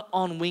mount up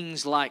on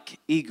wings like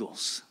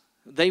eagles.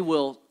 They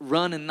will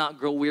run and not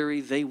grow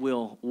weary. They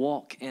will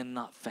walk and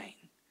not faint.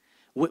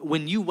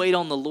 When you wait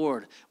on the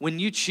Lord, when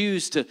you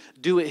choose to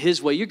do it his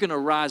way, you're going to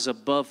rise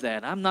above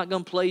that. I'm not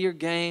going to play your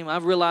game. I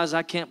realize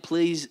I can't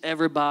please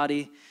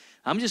everybody.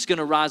 I'm just going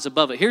to rise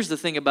above it. Here's the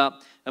thing about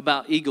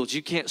eagles.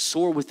 You can't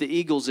soar with the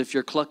eagles if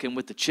you're clucking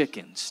with the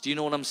chickens. Do you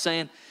know what I'm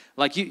saying?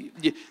 Like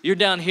you're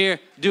down here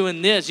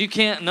doing this. You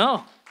can't,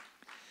 no.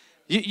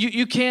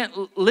 You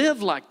can't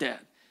live like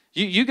that.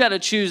 You got to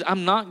choose.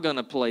 I'm not going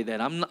to play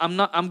that.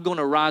 I'm going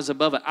to rise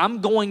above it.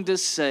 I'm going to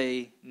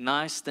say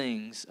nice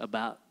things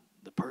about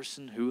the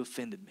person who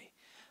offended me,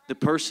 the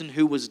person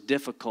who was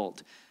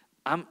difficult.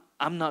 I'm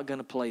not going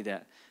to play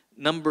that.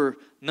 Number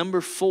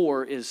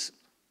 4 is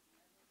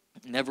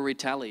never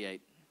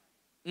retaliate.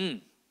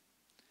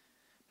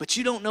 But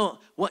you don't know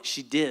what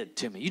she did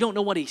to me. You don't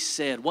know what he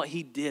said, what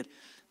he did.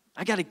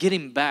 I got to get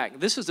him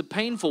back. This is a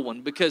painful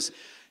one, because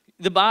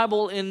the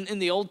Bible in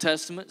the Old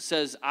Testament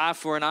says eye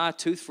for an eye,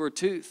 tooth for a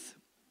tooth.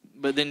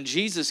 But then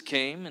Jesus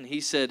came and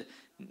he said,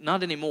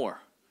 not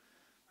anymore.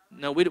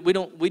 No, we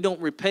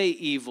don't repay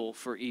evil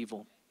for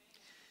evil.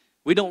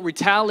 We don't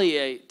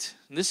retaliate.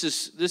 This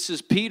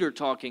is Peter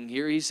talking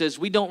here. He says,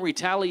 we don't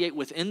retaliate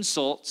with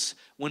insults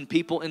when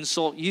people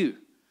insult you.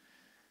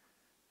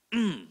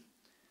 Ben,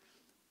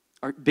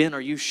 are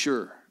you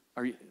sure?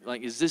 Are you,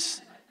 like, is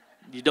this,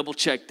 you double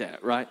check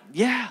that, right?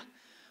 Yeah,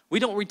 we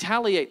don't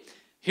retaliate.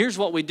 Here's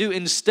what we do.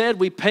 Instead,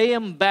 we pay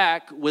them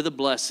back with a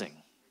blessing.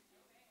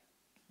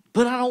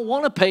 But I don't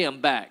want to pay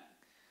them back.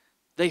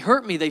 They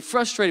hurt me. They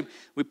frustrated me.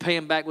 We pay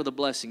them back with a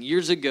blessing.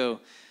 Years ago,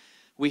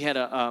 we had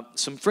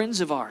some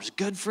friends of ours,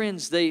 good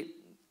friends. This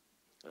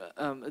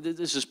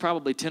is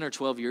probably 10 or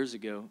 12 years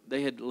ago.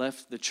 They had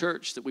left the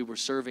church that we were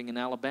serving in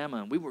Alabama,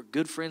 and we were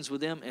good friends with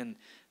them, and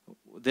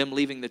them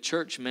leaving the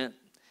church meant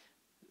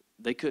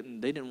they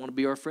didn't want to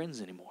be our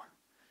friends anymore.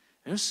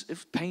 It was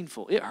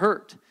painful. It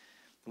hurt.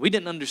 We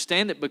didn't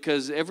understand it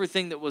because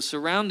everything that was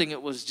surrounding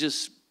it was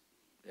just,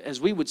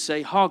 as we would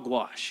say,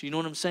 hogwash. You know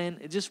what I'm saying?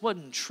 It just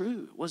wasn't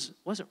true. It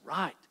wasn't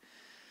right.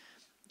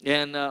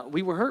 And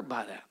we were hurt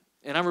by that.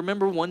 And I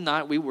remember one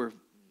night we were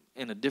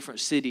in a different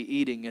city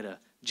eating at a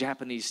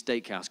Japanese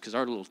steakhouse because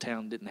our little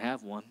town didn't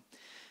have one.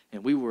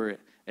 And we were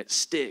at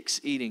Sticks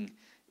eating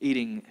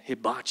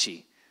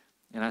hibachi.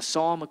 And I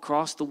saw him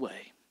across the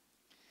way.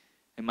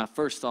 And my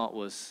first thought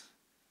was,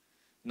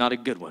 not a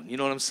good one. You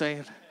know what I'm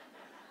saying?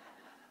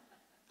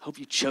 Hope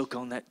you choke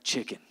on that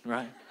chicken,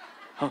 right?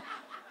 I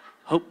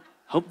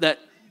hope that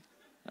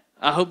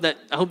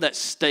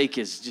steak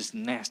is just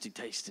nasty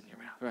taste in your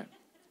mouth, right?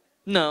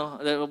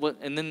 No,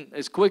 and then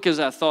as quick as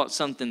I thought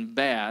something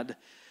bad,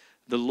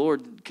 the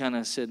Lord kind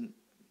of said,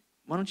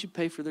 why don't you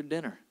pay for their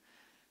dinner?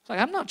 It's like,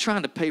 I'm not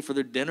trying to pay for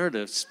their dinner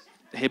to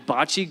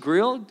hibachi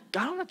grill.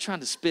 God, I'm not trying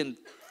to spend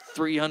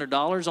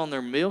 $300 on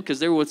their meal because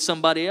they were with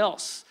somebody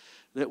else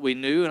that we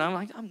knew. And I'm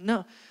like,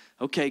 no.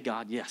 Okay,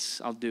 God, yes,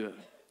 I'll do it.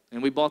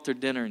 And we bought their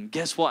dinner, and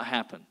guess what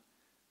happened?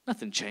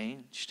 Nothing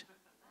changed.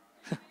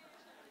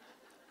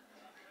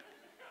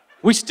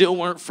 We still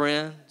weren't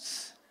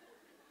friends.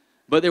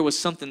 But there was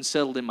something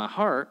settled in my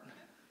heart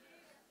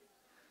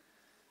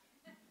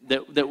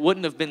that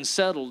wouldn't have been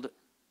settled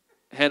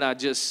had I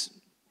just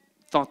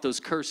thought those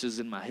curses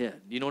in my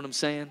head. You know what I'm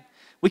saying?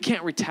 We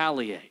can't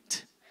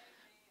retaliate.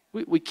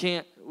 We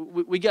can't.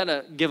 We got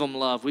to give them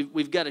love.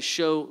 We've got to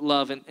show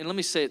love. And let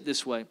me say it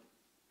this way.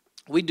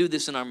 We do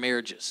this in our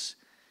marriages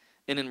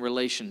and in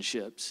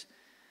relationships.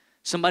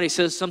 Somebody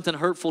says something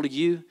hurtful to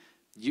you,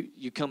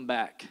 you come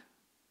back.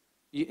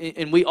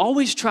 And we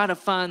always try to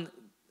find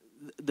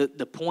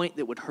the point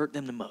that would hurt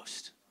them the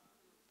most.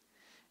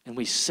 And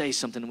we say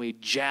something, and we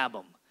jab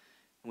them,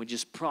 and we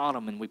just prod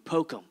them, and we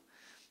poke them.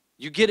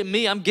 You get at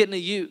me, I'm getting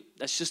at you.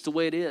 That's just the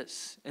way it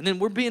is. And then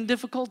we're being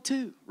difficult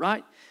too,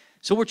 right?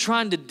 So we're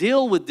trying to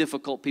deal with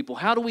difficult people.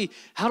 How do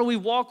we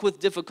walk with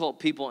difficult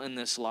people in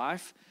this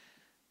life?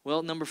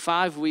 Well, number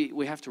 5,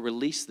 we have to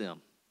release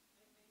them.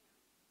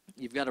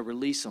 You've got to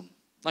release them.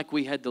 Like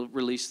we had to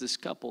release this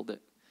couple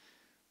that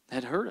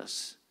had hurt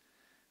us.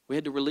 We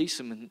had to release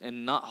them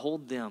and not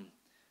hold them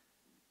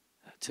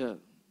to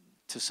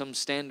some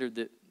standard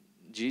that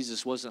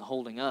Jesus wasn't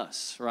holding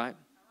us, right?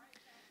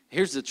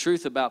 Here's the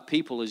truth about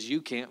people is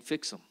you can't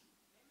fix them.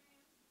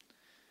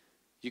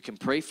 You can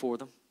pray for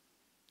them.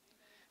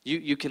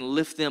 You can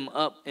lift them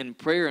up in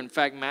prayer. In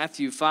fact,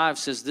 Matthew 5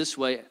 says this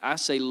way, I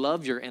say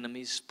love your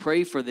enemies,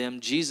 pray for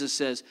them. Jesus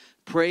says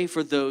pray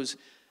for those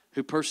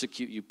who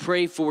persecute you.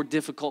 Pray for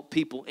difficult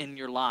people in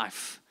your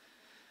life.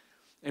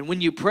 And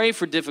when you pray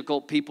for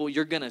difficult people,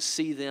 you're going to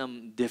see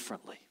them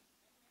differently.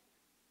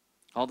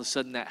 All of a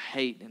sudden that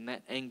hate and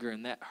that anger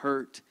and that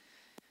hurt,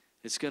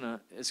 it's going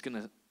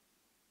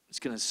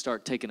to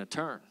start taking a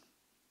turn.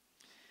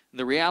 And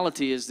the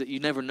reality is that you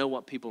never know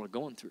what people are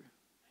going through.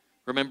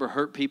 Remember,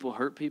 hurt people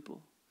hurt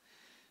people.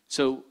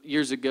 So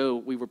years ago,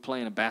 we were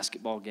playing a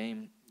basketball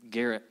game.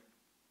 Garrett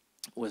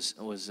was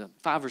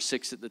 5 or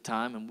 6 at the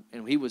time,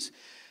 and he was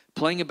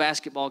playing a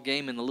basketball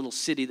game in the little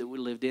city that we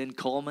lived in,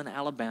 Coleman,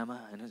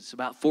 Alabama. And it's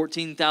about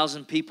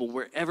 14,000 people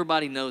where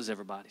everybody knows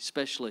everybody,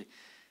 especially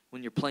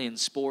when you're playing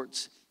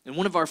sports. And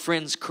one of our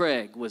friends,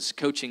 Craig, was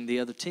coaching the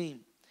other team.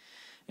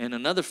 And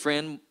another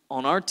friend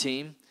on our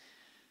team,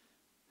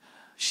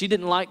 she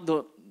didn't like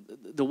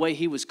the way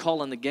he was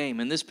calling the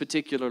game. In this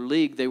particular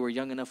league, they were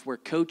young enough where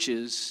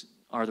coaches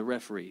are the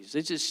referees.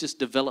 It's just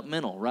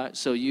developmental, right?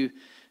 So you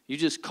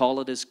just call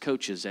it as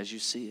coaches as you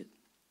see it.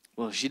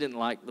 Well, she didn't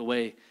like the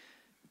way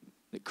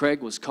that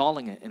Craig was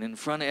calling it. And in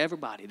front of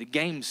everybody, the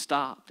game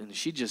stopped. And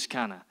she just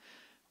kind of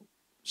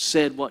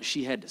said what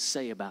she had to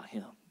say about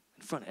him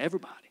in front of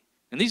everybody.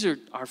 And these are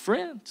our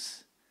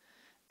friends.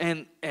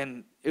 And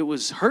it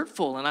was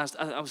hurtful. And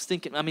I was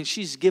thinking, I mean,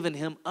 she's giving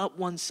him up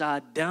one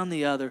side, down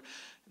the other,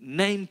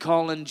 name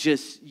calling,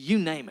 just you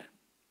name it,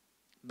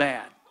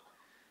 bad.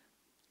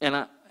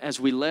 And as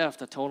we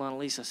left, I told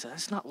Annalise, I said,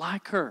 that's not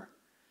like her.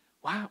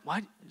 Why?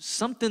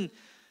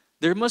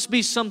 There must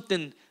be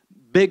something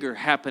bigger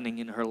happening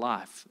in her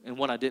life. And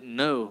what I didn't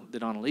know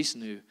that Annalise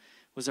knew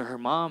was that her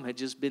mom had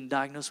just been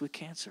diagnosed with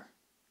cancer.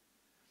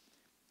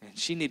 And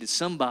she needed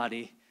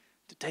somebody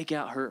to take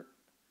out her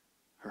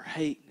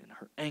hate and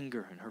her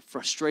anger and her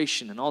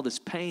frustration and all this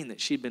pain that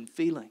she'd been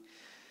feeling.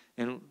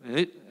 And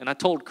I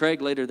told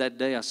Craig later that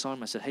day, I saw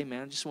him, I said, hey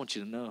man, I just want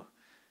you to know,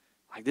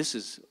 like this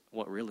is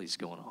what really is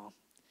going on.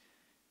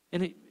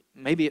 And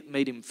maybe it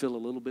made him feel a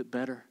little bit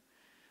better.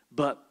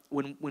 But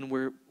when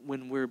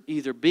we're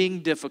either being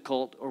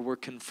difficult or we're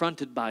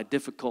confronted by a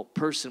difficult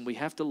person, we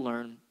have to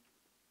learn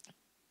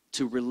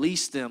to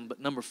release them. But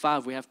number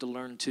 5, we have to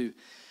learn to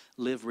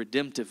live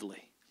redemptively.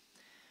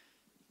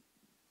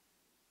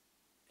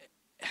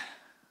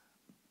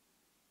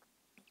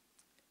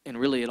 And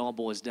really,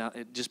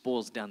 it just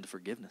boils down to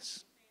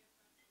forgiveness.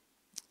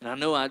 And I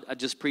know I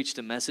just preached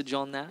a message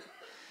on that,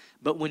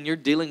 but when you're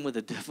dealing with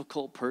a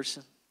difficult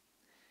person,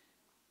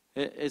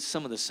 it's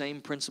some of the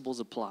same principles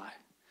apply.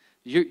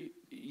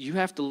 You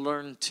have to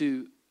learn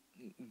to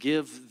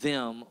give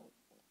them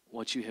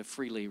what you have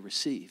freely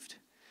received.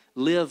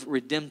 Live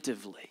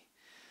redemptively.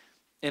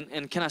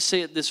 And can I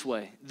say it this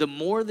way? The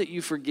more that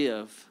you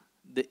forgive,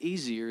 the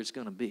easier it's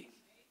going to be.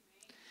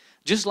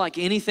 Just like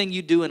anything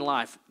you do in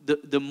life,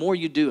 the more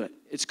you do it,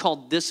 it's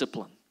called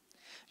discipline.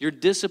 You're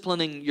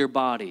disciplining your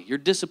body. You're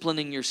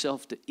disciplining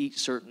yourself to eat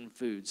certain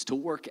foods, to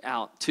work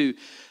out, to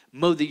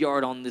mow the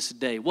yard on this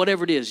day.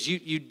 Whatever it is,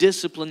 you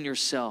discipline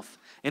yourself,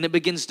 and it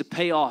begins to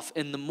pay off.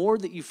 And the more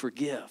that you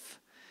forgive,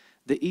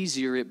 the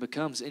easier it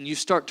becomes. And you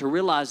start to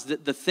realize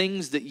that the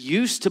things that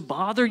used to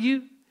bother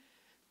you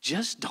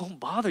just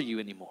don't bother you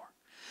anymore.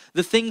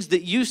 The things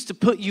that used to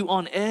put you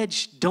on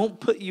edge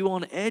don't put you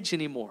on edge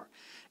anymore.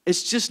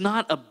 It's just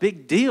not a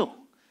big deal.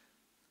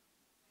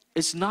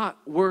 It's not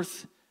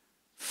worth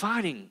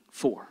fighting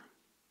for.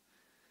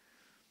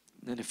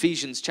 And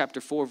Ephesians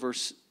chapter 4,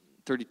 verse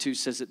 32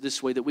 says it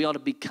this way, that we ought to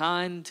be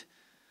kind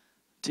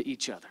to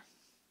each other,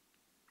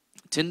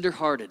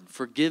 tender-hearted,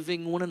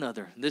 forgiving one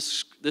another.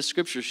 This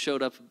scripture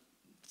showed up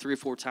 3 or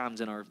 4 times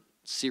in our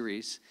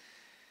series.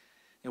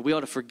 And we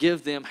ought to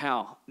forgive them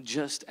how?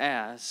 Just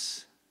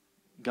as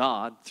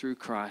God, through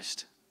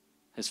Christ,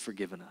 has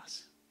forgiven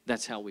us.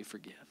 That's how we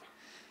forgive.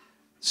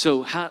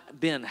 So,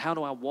 Ben, how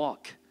do I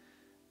walk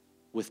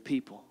with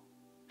people?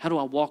 How do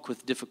I walk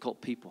with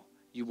difficult people?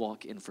 You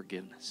walk in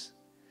forgiveness.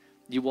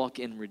 You walk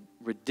in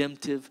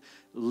redemptive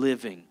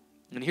living.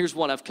 And here's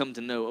what I've come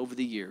to know over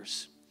the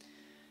years,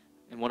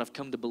 and what I've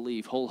come to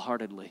believe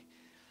wholeheartedly,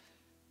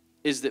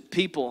 is that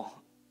people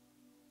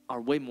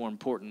are way more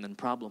important than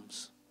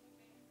problems.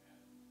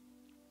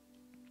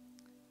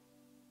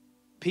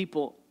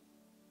 People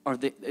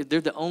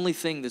they're the only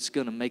thing that's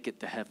going to make it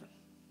to heaven.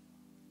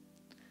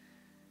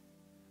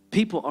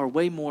 People are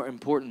way more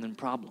important than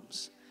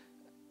problems.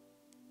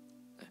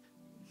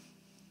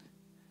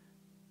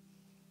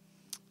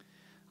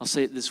 I'll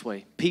say it this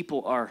way.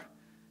 People aren't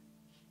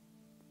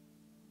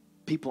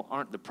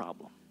the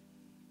problem.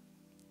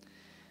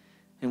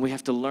 And we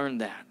have to learn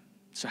that.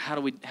 So how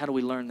do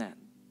we learn that?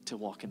 To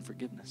walk in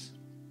forgiveness.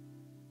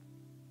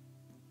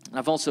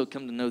 I've also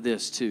come to know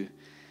this too,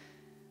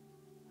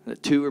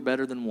 that 2 are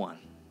better than 1.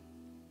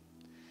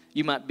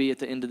 You might be at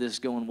the end of this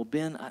going, well,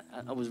 Ben,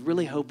 I was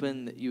really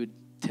hoping that you would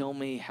tell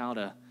me how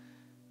to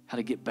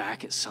get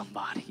back at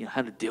somebody,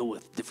 how to deal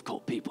with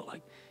difficult people,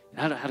 like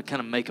how to kind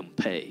of make them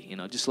pay,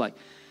 just like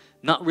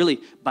not really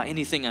by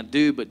anything I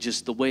do, but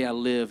just the way I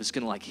live. It's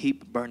going to like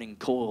heap burning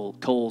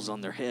coals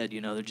on their head.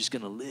 They're just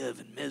going to live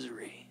in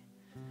misery.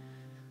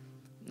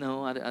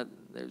 No,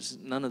 there's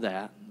none of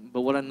that.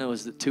 But what I know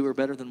is that 2 are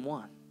better than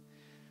 1.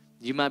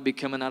 You might be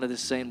coming out of this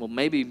saying, well,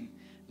 maybe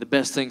the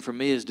best thing for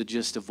me is to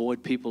just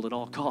avoid people at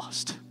all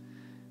cost.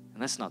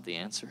 And that's not the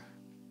answer.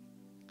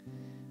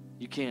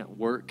 You can't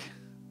work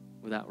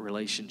without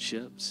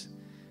relationships.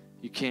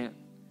 You can't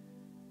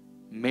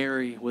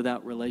marry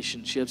without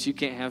relationships. You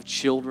can't have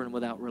children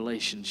without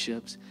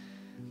relationships.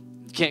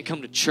 You can't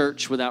come to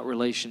church without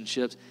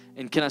relationships.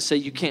 And can I say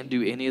you can't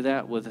do any of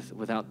that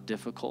without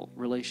difficult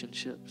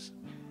relationships?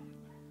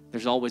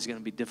 There's always going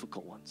to be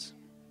difficult ones.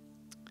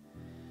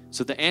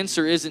 So the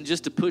answer isn't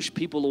just to push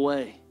people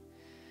away.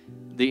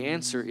 The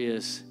answer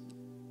is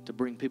to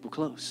bring people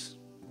close.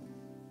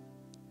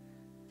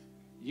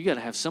 You got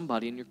to have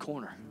somebody in your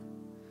corner.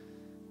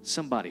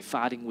 Somebody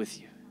fighting with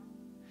you.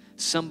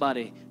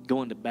 Somebody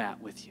going to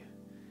bat with you.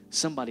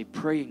 Somebody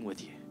praying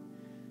with you.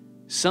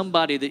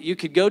 Somebody that you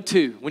could go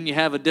to when you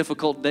have a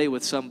difficult day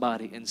with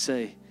somebody and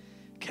say,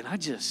 can I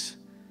just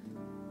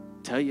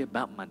tell you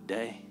about my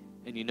day?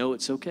 And you know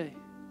it's okay.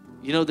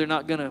 You know they're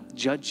not going to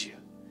judge you.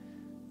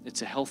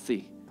 It's a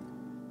healthy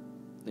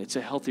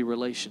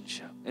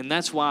relationship. And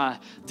that's why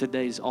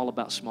today's all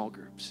about small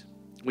groups.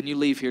 When you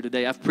leave here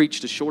today, I've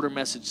preached a shorter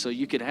message so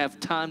you could have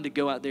time to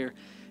go out there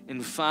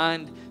and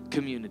find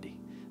community.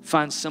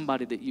 Find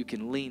somebody that you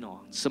can lean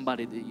on,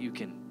 somebody that you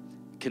can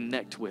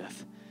connect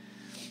with.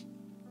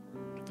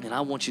 And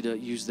I want you to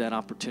use that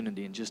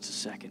opportunity in just a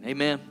second.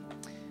 Amen.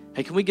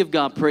 Hey, can we give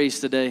God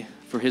praise today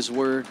for His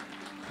word?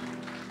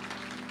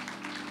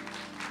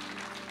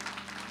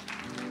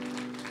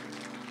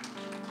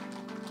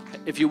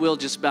 If you will,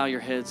 just bow your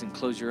heads and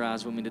close your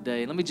eyes with me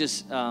today. Let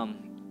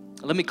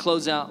me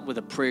close out with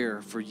a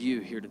prayer for you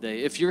here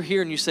today. If you're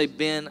here and you say,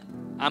 Ben,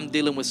 I'm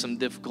dealing with some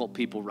difficult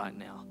people right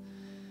now.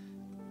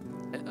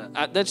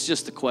 That's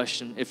just the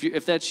question.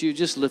 If that's you,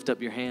 just lift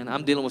up your hand.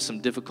 I'm dealing with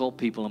some difficult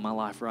people in my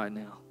life right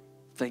now.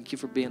 Thank you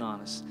for being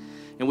honest.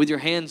 And with your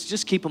hands,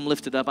 just keep them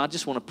lifted up. I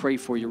just want to pray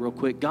for you real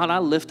quick. God, I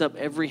lift up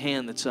every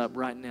hand that's up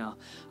right now.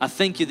 I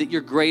thank you that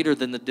you're greater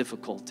than the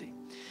difficulty.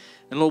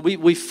 And Lord,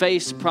 we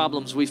face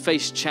problems. We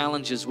face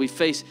challenges. We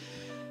face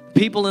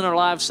people in our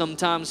lives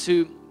sometimes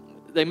who,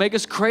 they make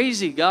us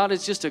crazy. God,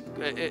 it's just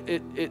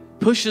it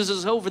pushes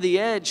us over the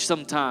edge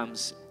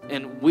sometimes.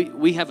 And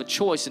we have a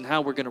choice in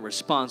how we're going to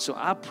respond. So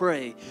I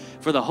pray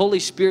for the Holy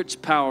Spirit's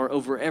power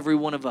over every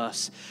one of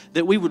us,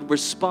 that we would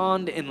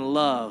respond in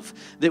love,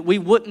 that we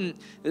wouldn't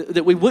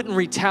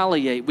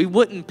retaliate, we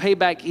wouldn't pay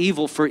back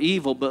evil for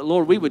evil, but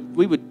Lord, we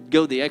would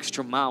go the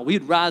extra mile.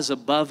 We'd rise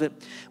above it.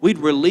 We'd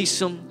release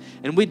them,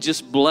 and we'd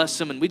just bless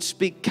them, and we'd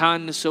speak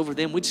kindness over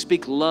them. We'd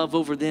speak love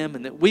over them,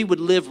 and that we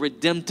would live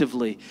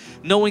redemptively,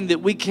 knowing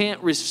that we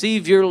can't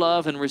receive your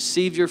love and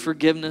receive your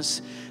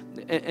forgiveness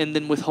and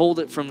then withhold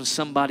it from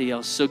somebody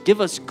else. So give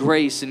us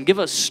grace and give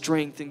us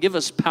strength and give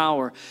us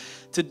power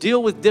to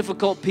deal with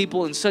difficult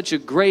people in such a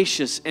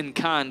gracious and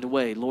kind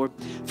way, Lord,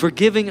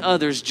 forgiving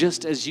others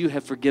just as you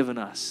have forgiven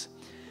us.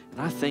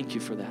 And I thank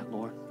you for that,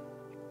 Lord.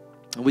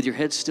 And with your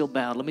head still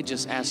bowed, let me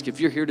just ask you,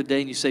 if you're here today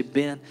and you say,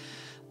 Ben,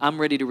 I'm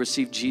ready to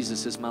receive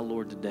Jesus as my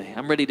Lord today.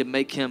 I'm ready to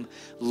make him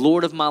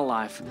Lord of my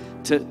life,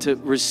 to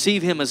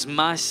receive him as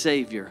my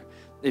Savior.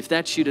 If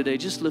that's you today,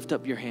 just lift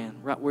up your hand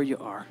right where you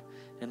are.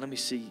 And let me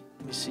see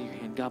your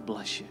hand. God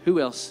bless you.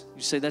 Who else?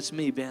 You say, that's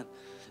me, Ben.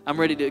 I'm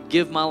ready to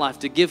give my life,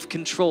 to give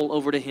control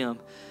over to him.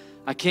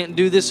 I can't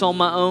do this on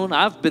my own.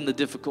 I've been the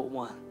difficult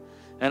one.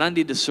 And I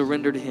need to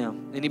surrender to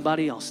him.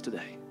 Anybody else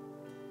today?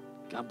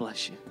 God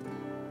bless you.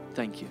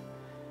 Thank you.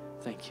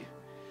 Thank you.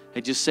 Hey,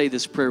 just say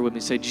this prayer with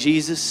me. Say,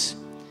 Jesus,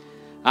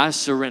 I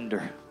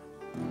surrender.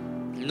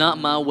 Not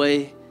my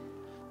way,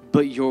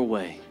 but your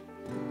way.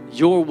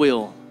 Your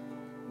will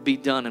be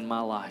done in my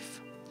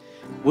life.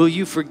 Will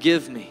you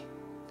forgive me?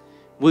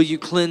 Will you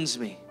cleanse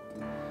me?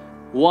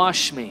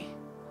 Wash me.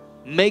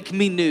 Make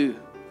me new.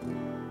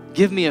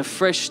 Give me a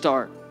fresh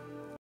start.